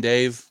and seen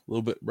Dave a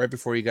little bit right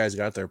before you guys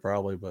got there,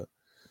 probably, but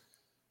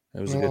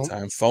it was a good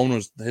time.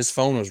 His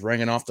phone was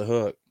ringing off the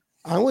hook.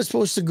 I was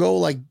supposed to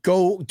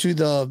go to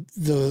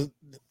the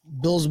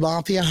Bill's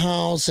Mafia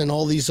house and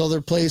all these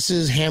other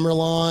places,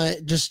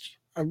 Hammerlot.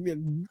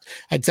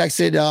 I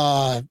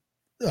texted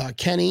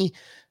Kenny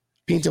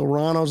Pinto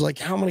Ron. I was like,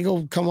 I'm gonna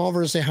go come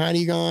over and say hi to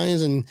you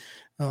guys. And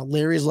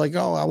Larry's like,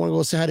 oh, I want to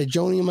go say hi to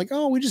Joni. I'm like,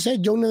 oh, we just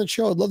had Joni on the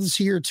show. I'd love to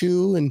see her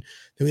too. And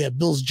then we had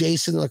Bill's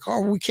Jason. They're like,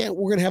 oh,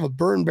 we're gonna have a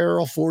burn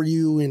barrel for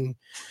you. And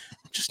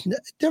just it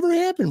never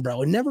happened,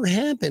 bro. It never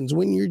happens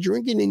when you're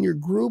drinking in your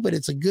group and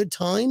it's a good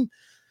time.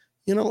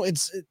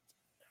 It's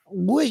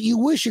what you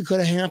wish it could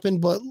have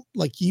happened, but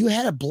like you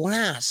had a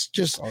blast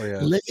just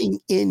living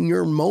in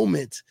your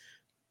moment.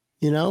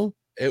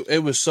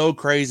 It was so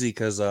crazy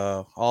because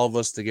all of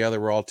us together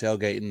were all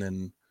tailgating,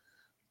 and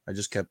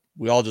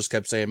we all just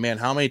kept saying, man,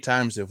 how many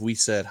times have we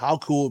said how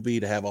cool it'd be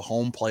to have a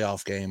home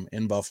playoff game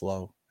in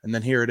Buffalo? And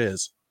then here it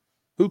is.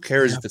 Who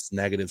cares if it's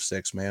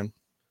 -6, man?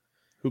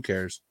 Who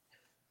cares?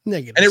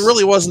 Negative. And it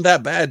really wasn't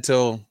that bad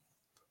till,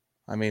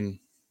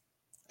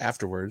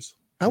 afterwards.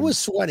 I was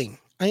sweating.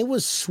 I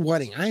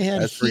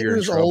had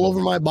heaters all over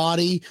my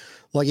body.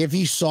 Like if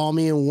you saw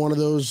me in one of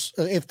those,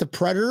 if the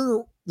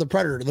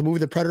movie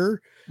The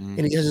Predator,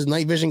 and he has his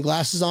night vision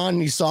glasses on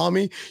and he saw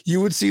me,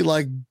 you would see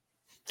like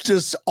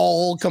just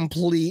all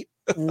complete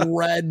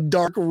red,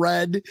 dark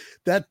red.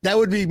 That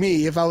would be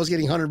me if I was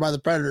getting hunted by the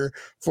Predator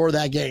for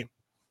that game.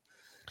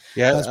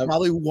 Yeah. That's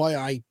probably why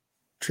I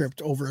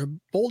tripped over a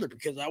boulder,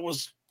 because I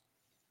was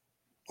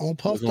all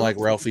puffed up. Like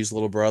Ralphie's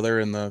little brother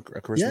in the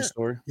Christmas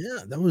story. Yeah,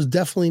 that was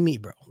definitely me,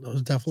 bro. That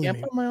was definitely me.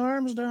 Can't put my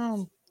arms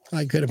down.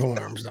 I could have put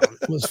my arms down.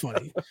 It was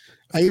funny.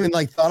 I even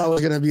thought I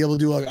was going to be able to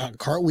do a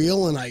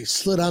cartwheel, and I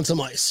slid on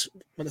some ice,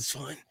 but it's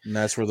fine. And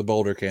that's where the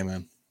boulder came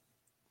in.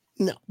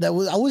 No,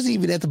 I wasn't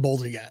even at the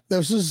boulder yet.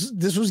 This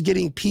was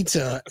getting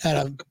pizza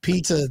at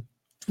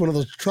one of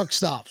those truck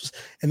stops,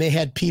 and they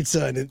had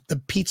pizza, and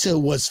the pizza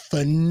was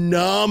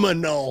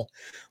phenomenal.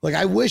 Like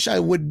I wish I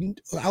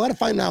would to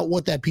find out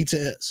what that pizza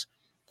is.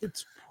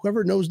 It's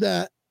whoever knows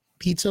that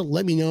pizza,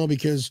 let me know,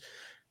 because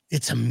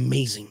it's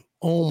amazing.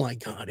 Oh my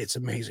God, it's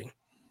amazing.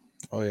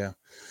 Oh yeah.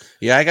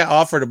 Yeah, I got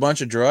offered a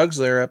bunch of drugs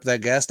there up at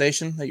that gas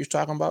station that you're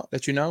talking about,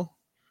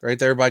 right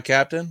there by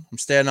Captain. I'm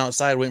standing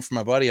outside waiting for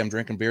my buddy. I'm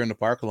drinking beer in the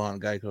parking lot.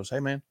 And the guy goes, hey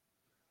man.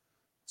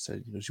 I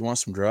said, you want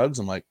some drugs?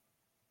 I'm like,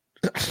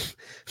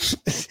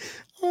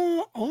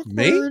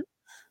 me?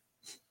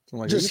 I'm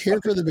like, just here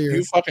for the beer.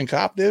 You fucking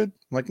cop, dude?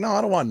 I'm like, no,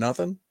 I don't want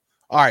nothing.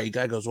 All right, the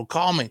guy goes, well,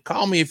 call me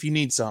if you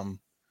need something.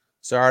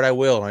 So, all right, I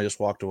will. And I just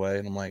walked away,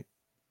 and I'm like,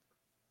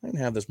 I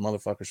didn't have this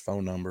motherfucker's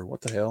phone number.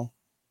 What the hell?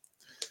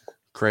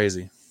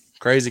 Crazy.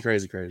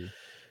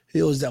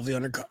 He was definitely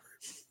undercover.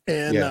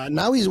 And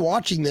now he's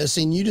watching this,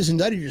 and you just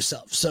indicted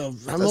yourself. So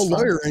I'm no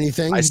lawyer or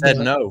anything. I said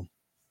no.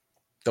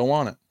 Don't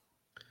want it.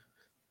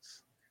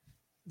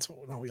 That's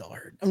what we all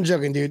heard. I'm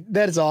joking, dude.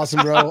 That is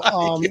awesome, bro.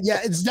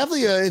 Yeah, it's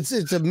definitely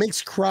it's a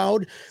mixed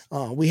crowd.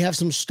 We have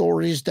some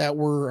stories that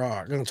we're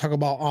going to talk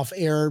about off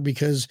air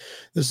because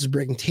this is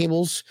Breaking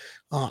Tables.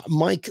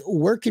 Mike,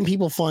 where can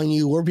people find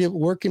you?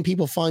 Where can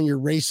people find your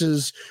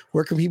races?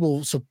 Where can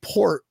people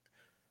support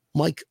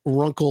Mike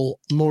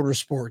Runkle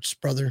Motorsports,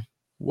 brother?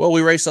 Well,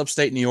 we race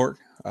upstate New York,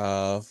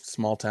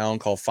 small town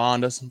called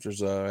Fonda.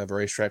 There's have a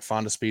racetrack,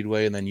 Fonda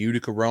Speedway, and then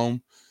Utica,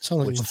 Rome.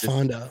 Sounds like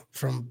Fonda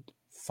from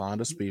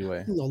Fonda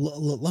Speedway.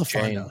 La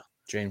Fonda.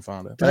 Jane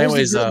Fonda. But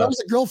anyways, that was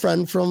the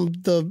girlfriend from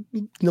the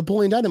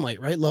Napoleon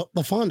Dynamite, right? La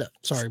Fonda.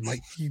 Sorry,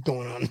 Mike, keep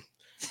going on.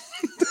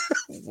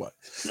 What?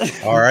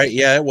 All right,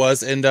 yeah, it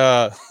was, and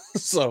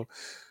so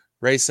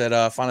race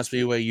at Fonda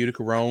Speedway,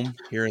 Utica, Rome,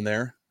 here and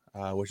there,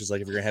 which is like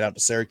if you're gonna head out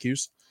to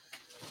Syracuse.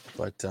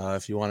 But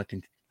if you want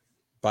to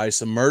buy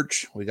some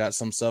merch, we got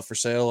some stuff for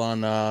sale on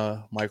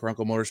Mike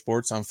Runkle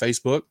Motorsports on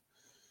Facebook.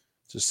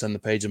 Just send the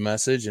page a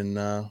message, and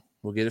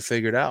we'll get it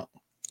figured out.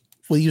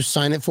 Will you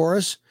sign it for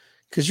us?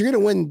 Because you're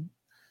gonna win.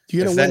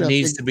 If that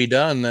needs to be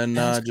done, then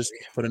just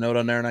put a note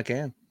on there, and I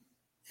can.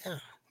 Yeah,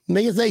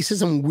 make it say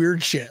some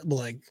weird shit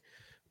like,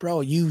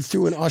 "Bro, you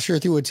threw an usher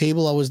through a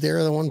table. I was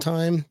there the one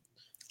time."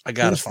 I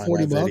gotta find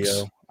that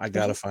video. I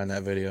gotta find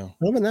that video.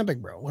 What about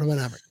epic, bro? What about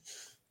epic?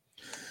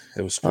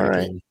 It was all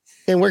right. Cool.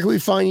 And where can we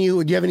find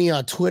you? Do you have any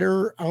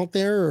Twitter out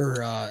there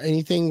or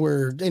anything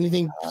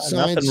nothing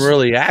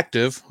really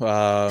active?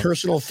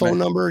 Personal phone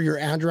number, your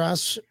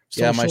address.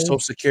 Social? Yeah, my social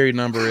security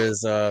number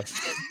is well,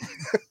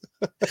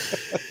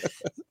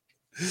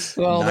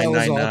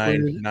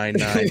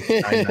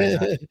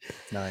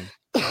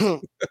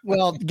 999-999-999.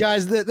 Well,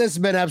 guys, this has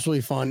been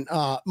absolutely fun.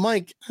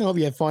 Mike, I hope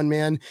you had fun,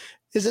 man.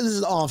 This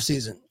is off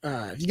season.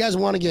 If you guys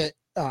want to get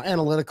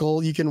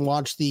analytical, you can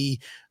watch the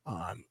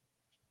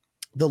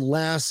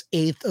last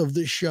eighth of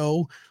the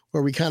show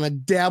where we kind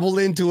of dabbled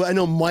into it. I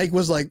know Mike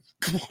was like,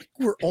 come on,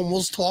 we're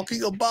almost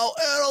talking about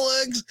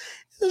analytics.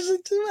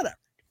 Whatever.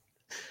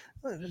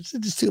 It's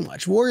just too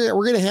much. We're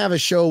going to have a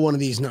show one of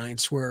these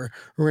nights where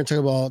we're going to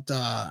talk about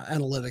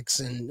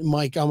analytics. And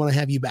Mike, I'm going to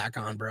have you back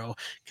on, bro,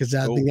 because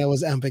I think that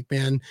was epic,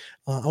 man.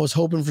 I was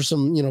hoping for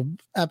some,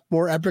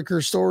 more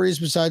epicer stories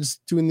besides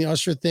doing the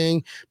usher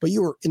thing, but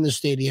you were in the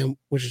stadium,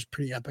 which is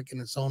pretty epic in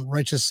its own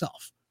righteous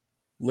self.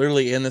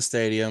 Literally in the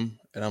stadium.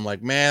 And I'm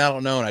like, man, I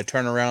don't know. And I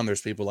turn around,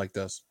 there's people like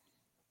this.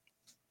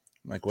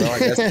 I'm like, well,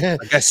 I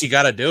guess you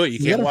got to do it. You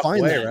can't walk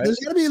away, right? There's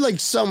got to be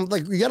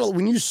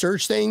when you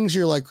search things,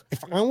 you're like,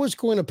 if I was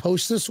going to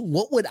post this,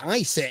 what would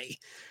I say?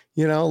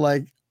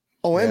 Like,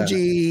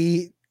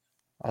 OMG. Yeah.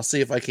 I'll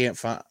see if I can't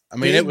find. I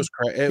mean, it was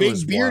crazy.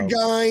 Big beard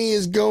guy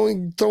is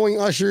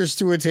throwing ushers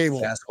to a table.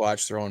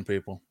 Sasquatch throwing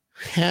people.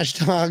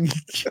 Hashtag.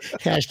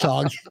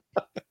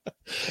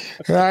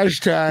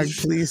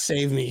 Please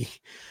save me.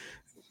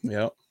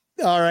 Yep.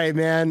 All right,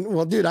 man.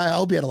 Well, dude, I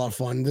hope you had a lot of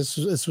fun. This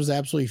was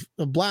absolutely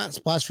a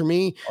blast for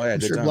me. Oh, yeah, I'm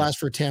sure blast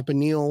for Tampa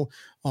Neil.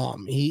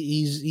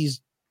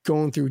 He's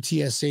going through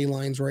TSA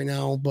lines right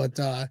now, but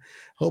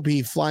hope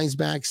he flies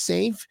back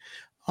safe.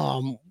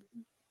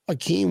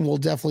 Akeem will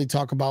definitely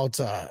talk about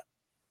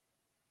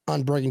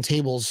on Breaking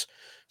Tables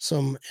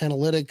some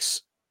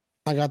analytics.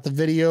 I got the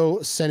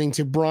video sending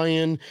to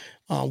Brian.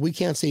 We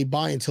can't say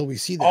bye until we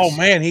see this. Oh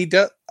man, he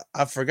does.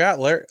 I forgot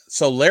Larry.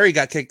 So Larry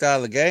got kicked out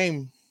of the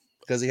game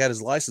because he had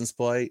his license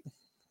plate.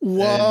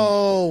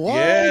 Whoa! What?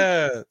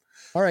 Yeah.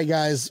 All right,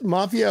 guys.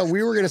 Mafia,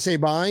 we were going to say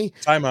bye.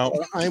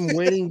 Timeout. I'm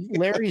waiting.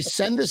 Larry,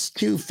 send this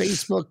to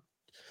Facebook,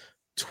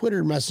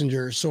 Twitter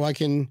Messenger so I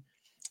can.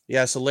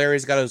 Yeah, so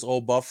Larry's got his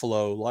old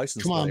Buffalo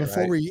license plate. Come on,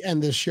 before we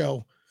end this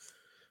show.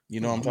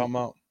 You know what I'm talking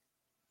about?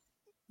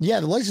 Yeah,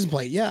 the license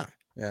plate. Yeah.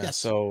 Yeah. Yes.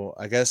 So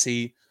I guess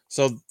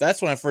so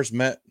that's when I first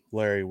met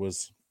Larry,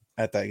 was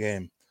at that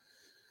game.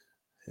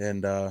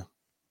 And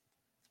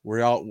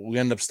we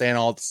ended up staying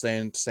at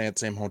the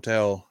same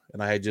hotel.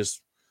 And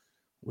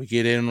we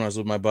get in when I was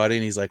with my buddy,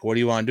 and he's like, what do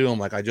you want to do? I'm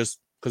like, because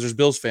there's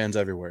Bills fans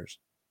everywhere.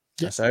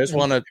 Yeah, so I just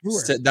want to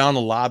sit down in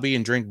the lobby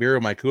and drink beer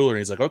with my cooler. And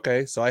he's like,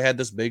 okay. So I had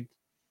this big,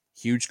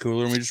 huge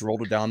cooler, and we just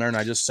rolled it down there, and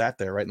I just sat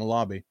there right in the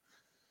lobby.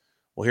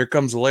 Well, here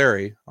comes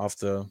Larry off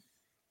the,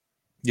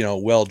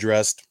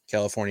 well-dressed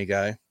California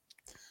guy.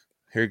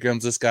 Here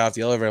comes this guy off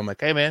the elevator. I'm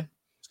like, hey, man,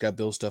 he's got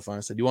Bills stuff on.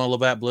 I said, you want a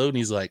Labatt Blue? And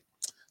he's like,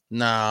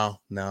 no.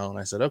 And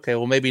I said, okay,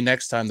 well, maybe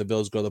next time the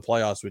Bills go to the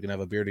playoffs, we can have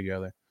a beer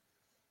together.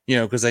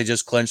 Because they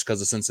just clinched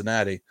because of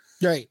Cincinnati.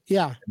 Right,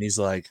 yeah. And he's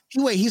like...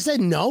 Wait, he said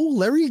no?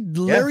 Larry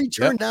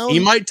turned down? He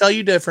might tell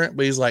you different,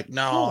 but he's like,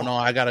 no,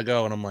 I got to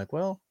go. And I'm like,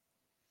 well,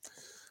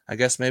 I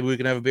guess maybe we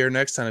can have a beer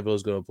next time the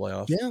Bills go to the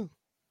playoffs. Yeah.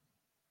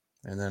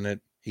 And then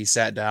he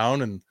sat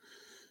down, and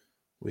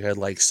we had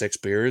like 6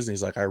 beers, and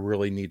he's like, I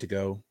really need to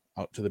go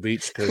out to the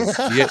beach because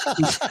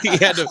he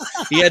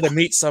had to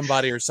meet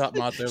somebody or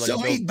something out there. Like, so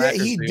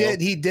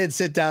he did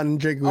sit down and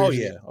drink. Oh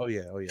yeah. Oh,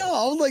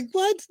 I was like,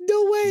 what?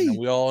 No way. And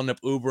we all ended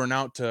up Ubering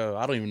out to,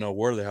 I don't even know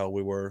where the hell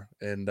we were.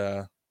 And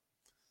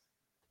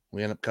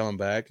we ended up coming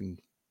back,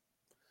 and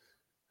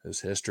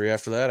there's history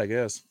after that, I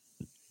guess.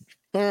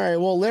 All right.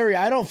 Well, Larry,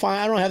 I don't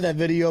have that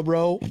video,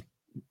 bro.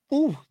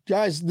 Ooh,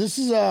 guys, this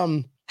is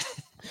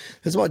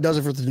That's about does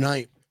it for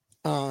tonight.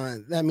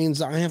 That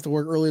means I have to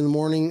work early in the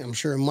morning. I'm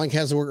sure Mike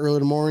has to work early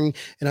in the morning,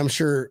 and I'm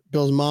sure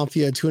Bill's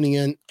Mafia tuning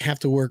in have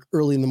to work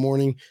early in the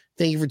morning.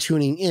 Thank you for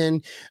tuning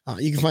in.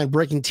 You can find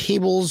Breaking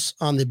Tables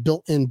on the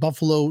Built in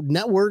Buffalo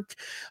network.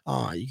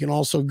 You can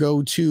also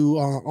go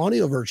to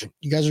audio version.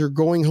 You guys are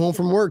going home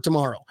from work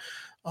tomorrow.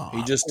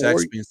 He just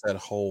texted me and said,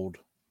 hold.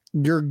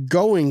 You're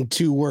going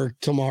to work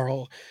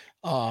tomorrow.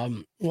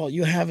 Well,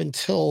 you have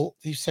until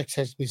he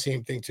texted me the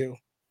same thing too.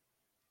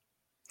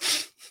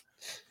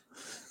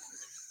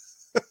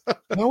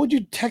 How would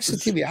you text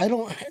it to me? I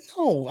don't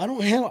know. I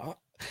don't have.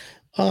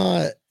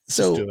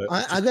 So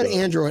I got an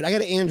Android. I got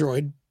an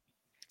Android.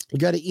 You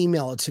got to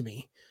email it to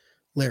me,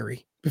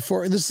 Larry.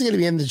 Before this is going to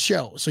be in the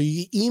show, so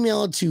you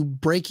email it to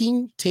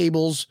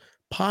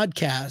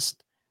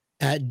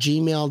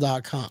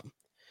breakingtablespodcast@gmail.com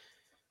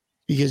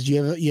because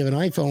you have an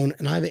iPhone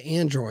and I have an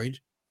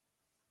Android,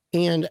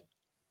 and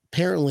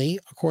apparently,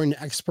 according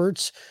to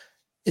experts,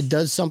 it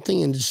does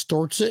something and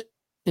distorts it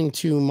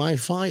into my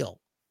file.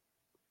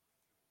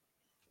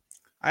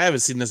 I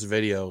haven't seen this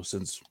video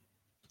since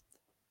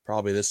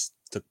probably this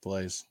took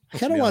place. I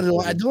kind of want to.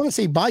 I don't want to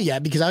say bye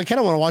yet because I kind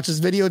of want to watch this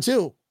video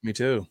too. Me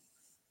too.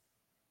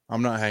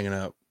 I'm not hanging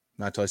up.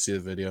 Not till I see the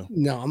video.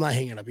 No, I'm not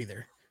hanging up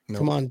either.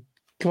 Nope.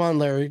 Come on,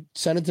 Larry.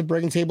 Send it to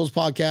Breaking Tables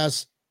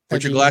Podcast.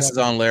 Put your glasses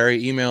on,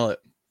 Larry. Email it.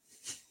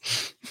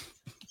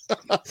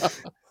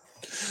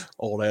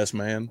 Old ass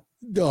man.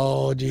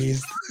 Oh,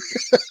 geez.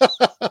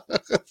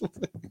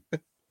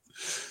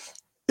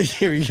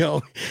 Here we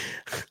go.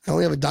 I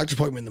only have a doctor's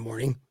appointment in the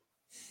morning.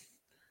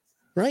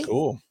 Right?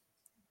 Cool.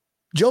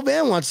 Joe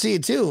Van wants to see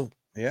it too.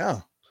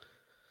 Yeah.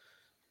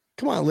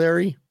 Come on,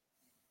 Larry.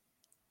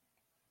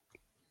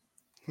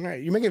 All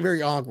right, you're making it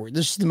very awkward.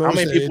 This is the most. How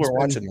many people are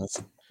watching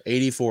this?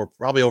 84,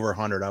 probably over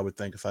 100, I would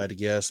think, if I had to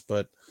guess.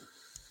 But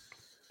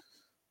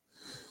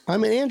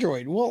I'm an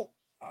Android. Well,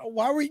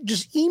 why were you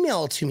just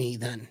email it to me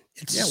then?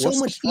 It's so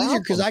much easier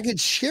because I could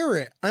share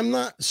it. I'm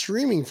not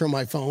streaming from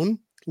my phone,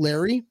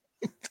 Larry.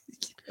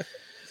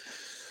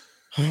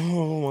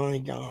 Oh my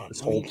God. This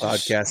whole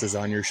podcast is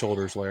on your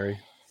shoulders, Larry.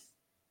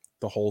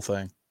 The whole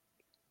thing.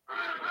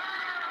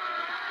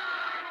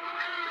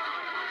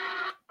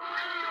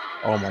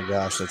 Oh my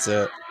gosh, that's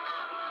it.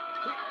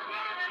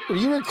 Are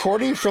you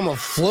recording from a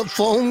flip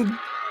phone,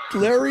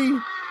 Larry?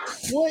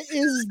 What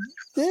is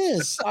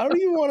this? I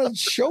don't even want to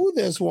show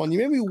this one. You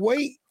made me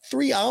wait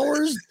 3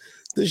 hours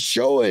to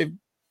show it.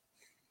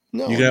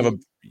 No. You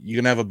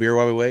can have a beer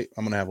while we wait?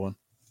 I'm gonna have one.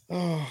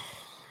 Oh,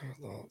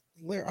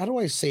 Larry, how do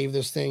I save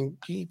this thing?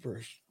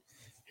 Jeepers.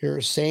 Here,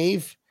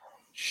 save,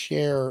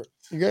 share.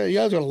 You guys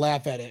are gonna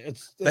laugh at it.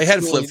 They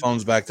had flip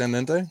phones back then,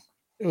 didn't they?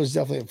 It was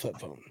definitely a flip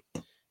phone.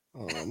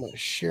 I'm gonna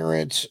share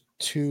it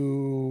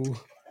to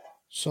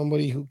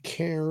somebody who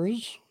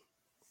cares.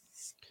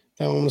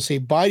 Now I'm gonna say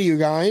bye to you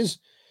guys.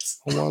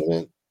 Hold on a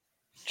minute.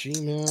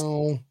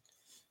 Gmail.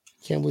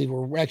 Can't believe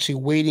we're actually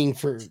waiting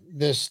for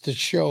this to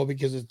show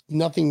because it's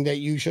nothing that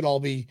you should all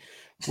be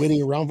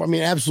waiting around for. I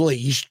mean,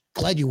 absolutely.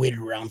 Glad you waited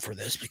around for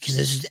this because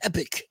this is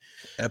epic.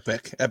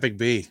 Epic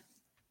B.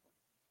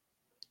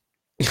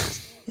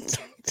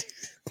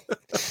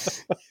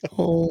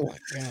 Oh my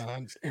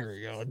God. Here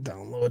we go.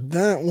 Download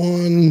that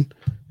one.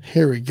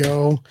 Here we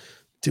go.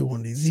 Do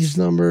one of these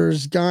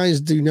numbers. Guys,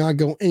 do not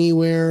go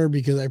anywhere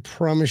because I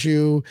promise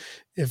you,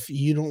 if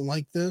you don't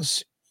like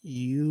this,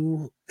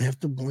 you have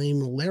to blame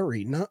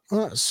Larry, not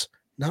us,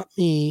 not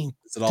me.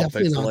 Is it all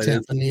definitely not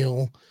pixelated?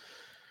 Neil.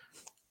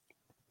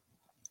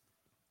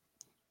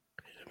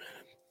 Wait a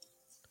minute.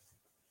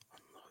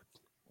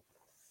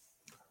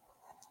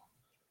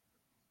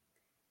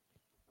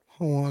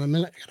 Hold on a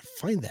minute. I gotta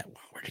find that one.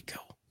 Where'd it go?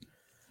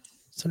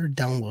 It's under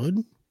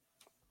download.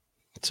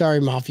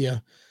 Sorry,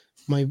 Mafia.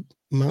 My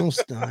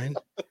mouse died.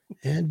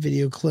 Add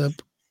video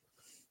clip.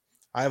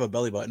 I have a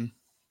belly button.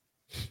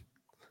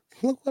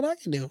 Look what I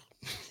can do.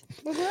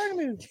 Look what I can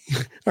do.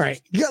 All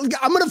right.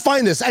 I'm going to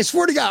find this. I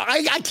swear to God,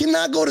 I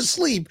cannot go to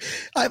sleep.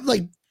 I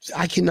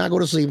cannot go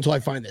to sleep until I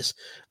find this.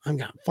 I've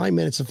got 5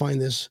 minutes to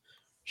find this.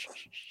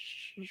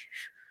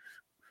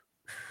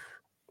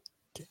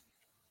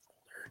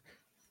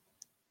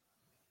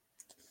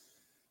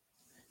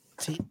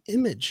 It's the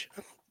image.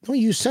 No,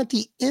 you sent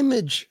the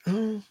image.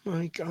 Oh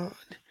my God.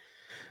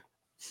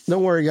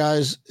 Don't worry,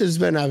 guys. It's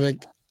been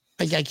epic.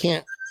 I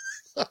can't.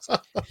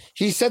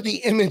 He sent the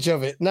image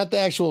of it, not the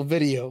actual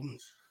video.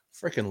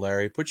 Freaking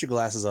Larry, put your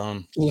glasses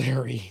on.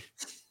 Larry.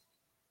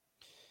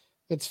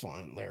 It's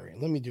fine, Larry.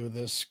 Let me do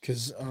this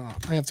because I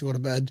have to go to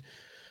bed.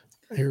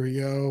 Here we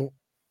go.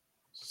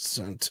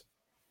 Sent.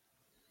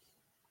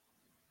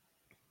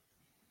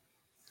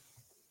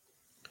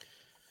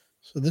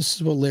 So this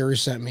is what Larry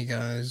sent me,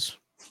 guys.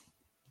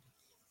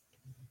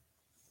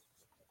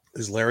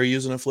 Is Larry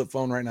using a flip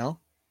phone right now?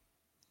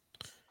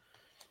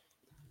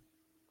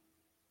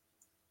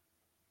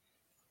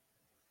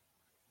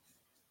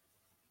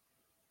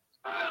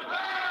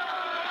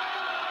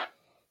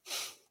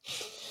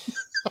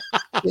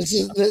 This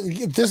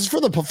is for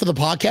the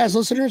podcast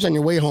listeners on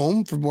your way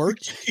home from work.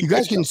 You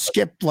guys can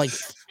skip like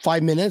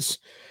 5 minutes.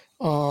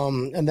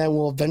 And then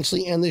we'll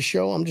eventually end the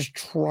show. I'm just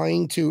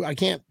trying to, I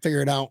can't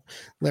figure it out,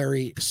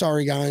 Larry.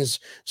 Sorry, guys.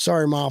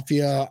 Sorry,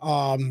 Mafia.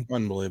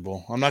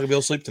 Unbelievable. I'm not gonna be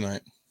able to sleep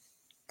tonight.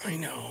 I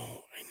know.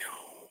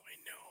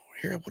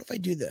 Here, what if I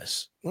do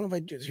this? What if I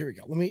do this? Here we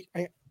go.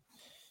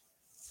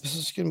 This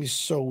is gonna be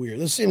so weird.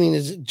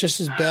 Is just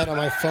as bad on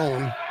my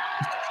phone.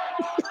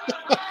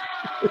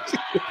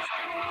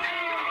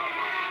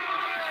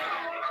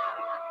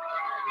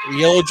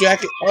 Yellow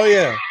Jacket. Oh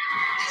yeah.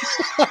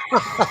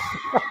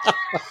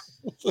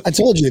 I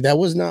told you that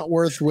was not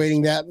worth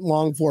waiting that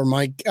long for,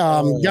 Mike.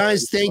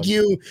 Guys, thank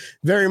you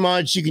very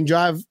much. You can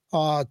drive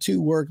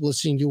to work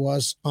listening to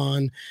us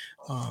on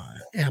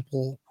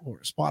Apple or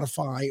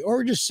Spotify,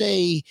 or just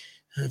say,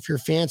 if you're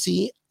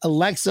fancy,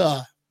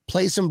 Alexa,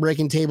 play some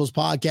Breaking Tables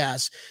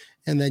podcast,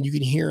 and then you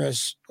can hear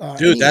us.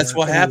 Dude, that's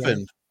what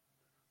happened.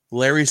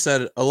 Larry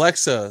said,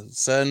 Alexa,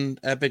 send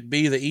Epic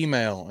B the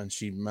email, and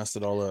she messed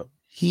it all up.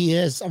 He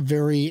has a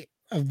very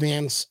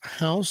advanced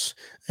house,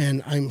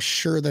 and I'm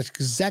sure that's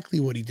exactly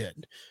what he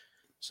did.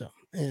 So,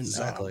 and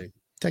exactly.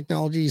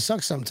 Technology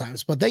sucks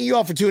sometimes, but thank you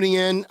all for tuning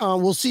in.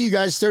 We'll see you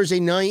guys Thursday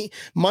night.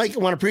 Mike, I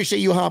want to appreciate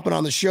you hopping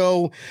on the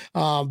show.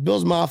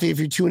 Bill's Mafia, if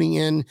you're tuning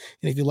in, and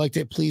if you liked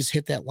it, please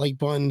hit that like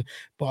button.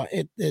 But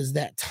it is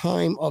that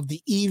time of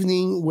the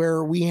evening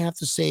where we have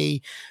to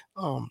say,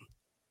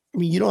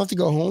 you don't have to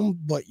go home,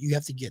 but you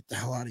have to get the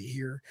hell out of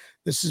here.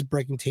 This is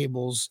Breaking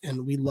Tables,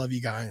 and we love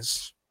you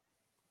guys.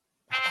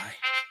 Bye.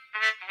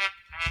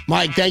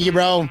 Mike, thank you,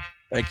 bro.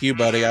 Thank you,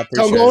 buddy. I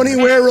appreciate it. Don't go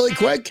anywhere really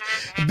quick.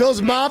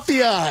 Bill's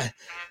Mafia.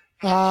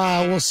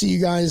 We'll see you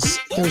guys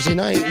Thursday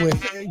night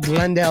with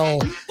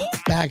Glendale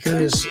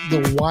backers,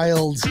 the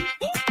wild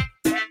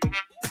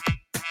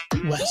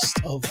west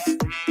of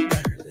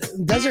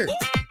Desert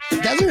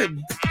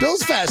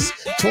Bills Fest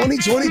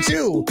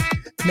 2022.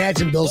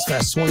 Imagine Bills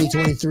Fest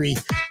 2023.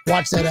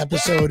 Watch that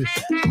episode.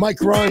 Mike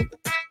Runk.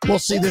 We'll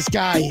see this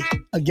guy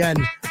again,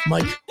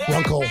 Mike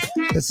Runkle.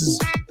 This is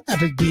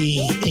Epic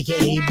B,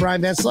 aka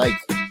Brian Van Slyke.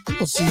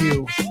 We'll see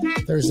you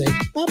Thursday.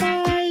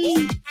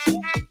 Bye-bye.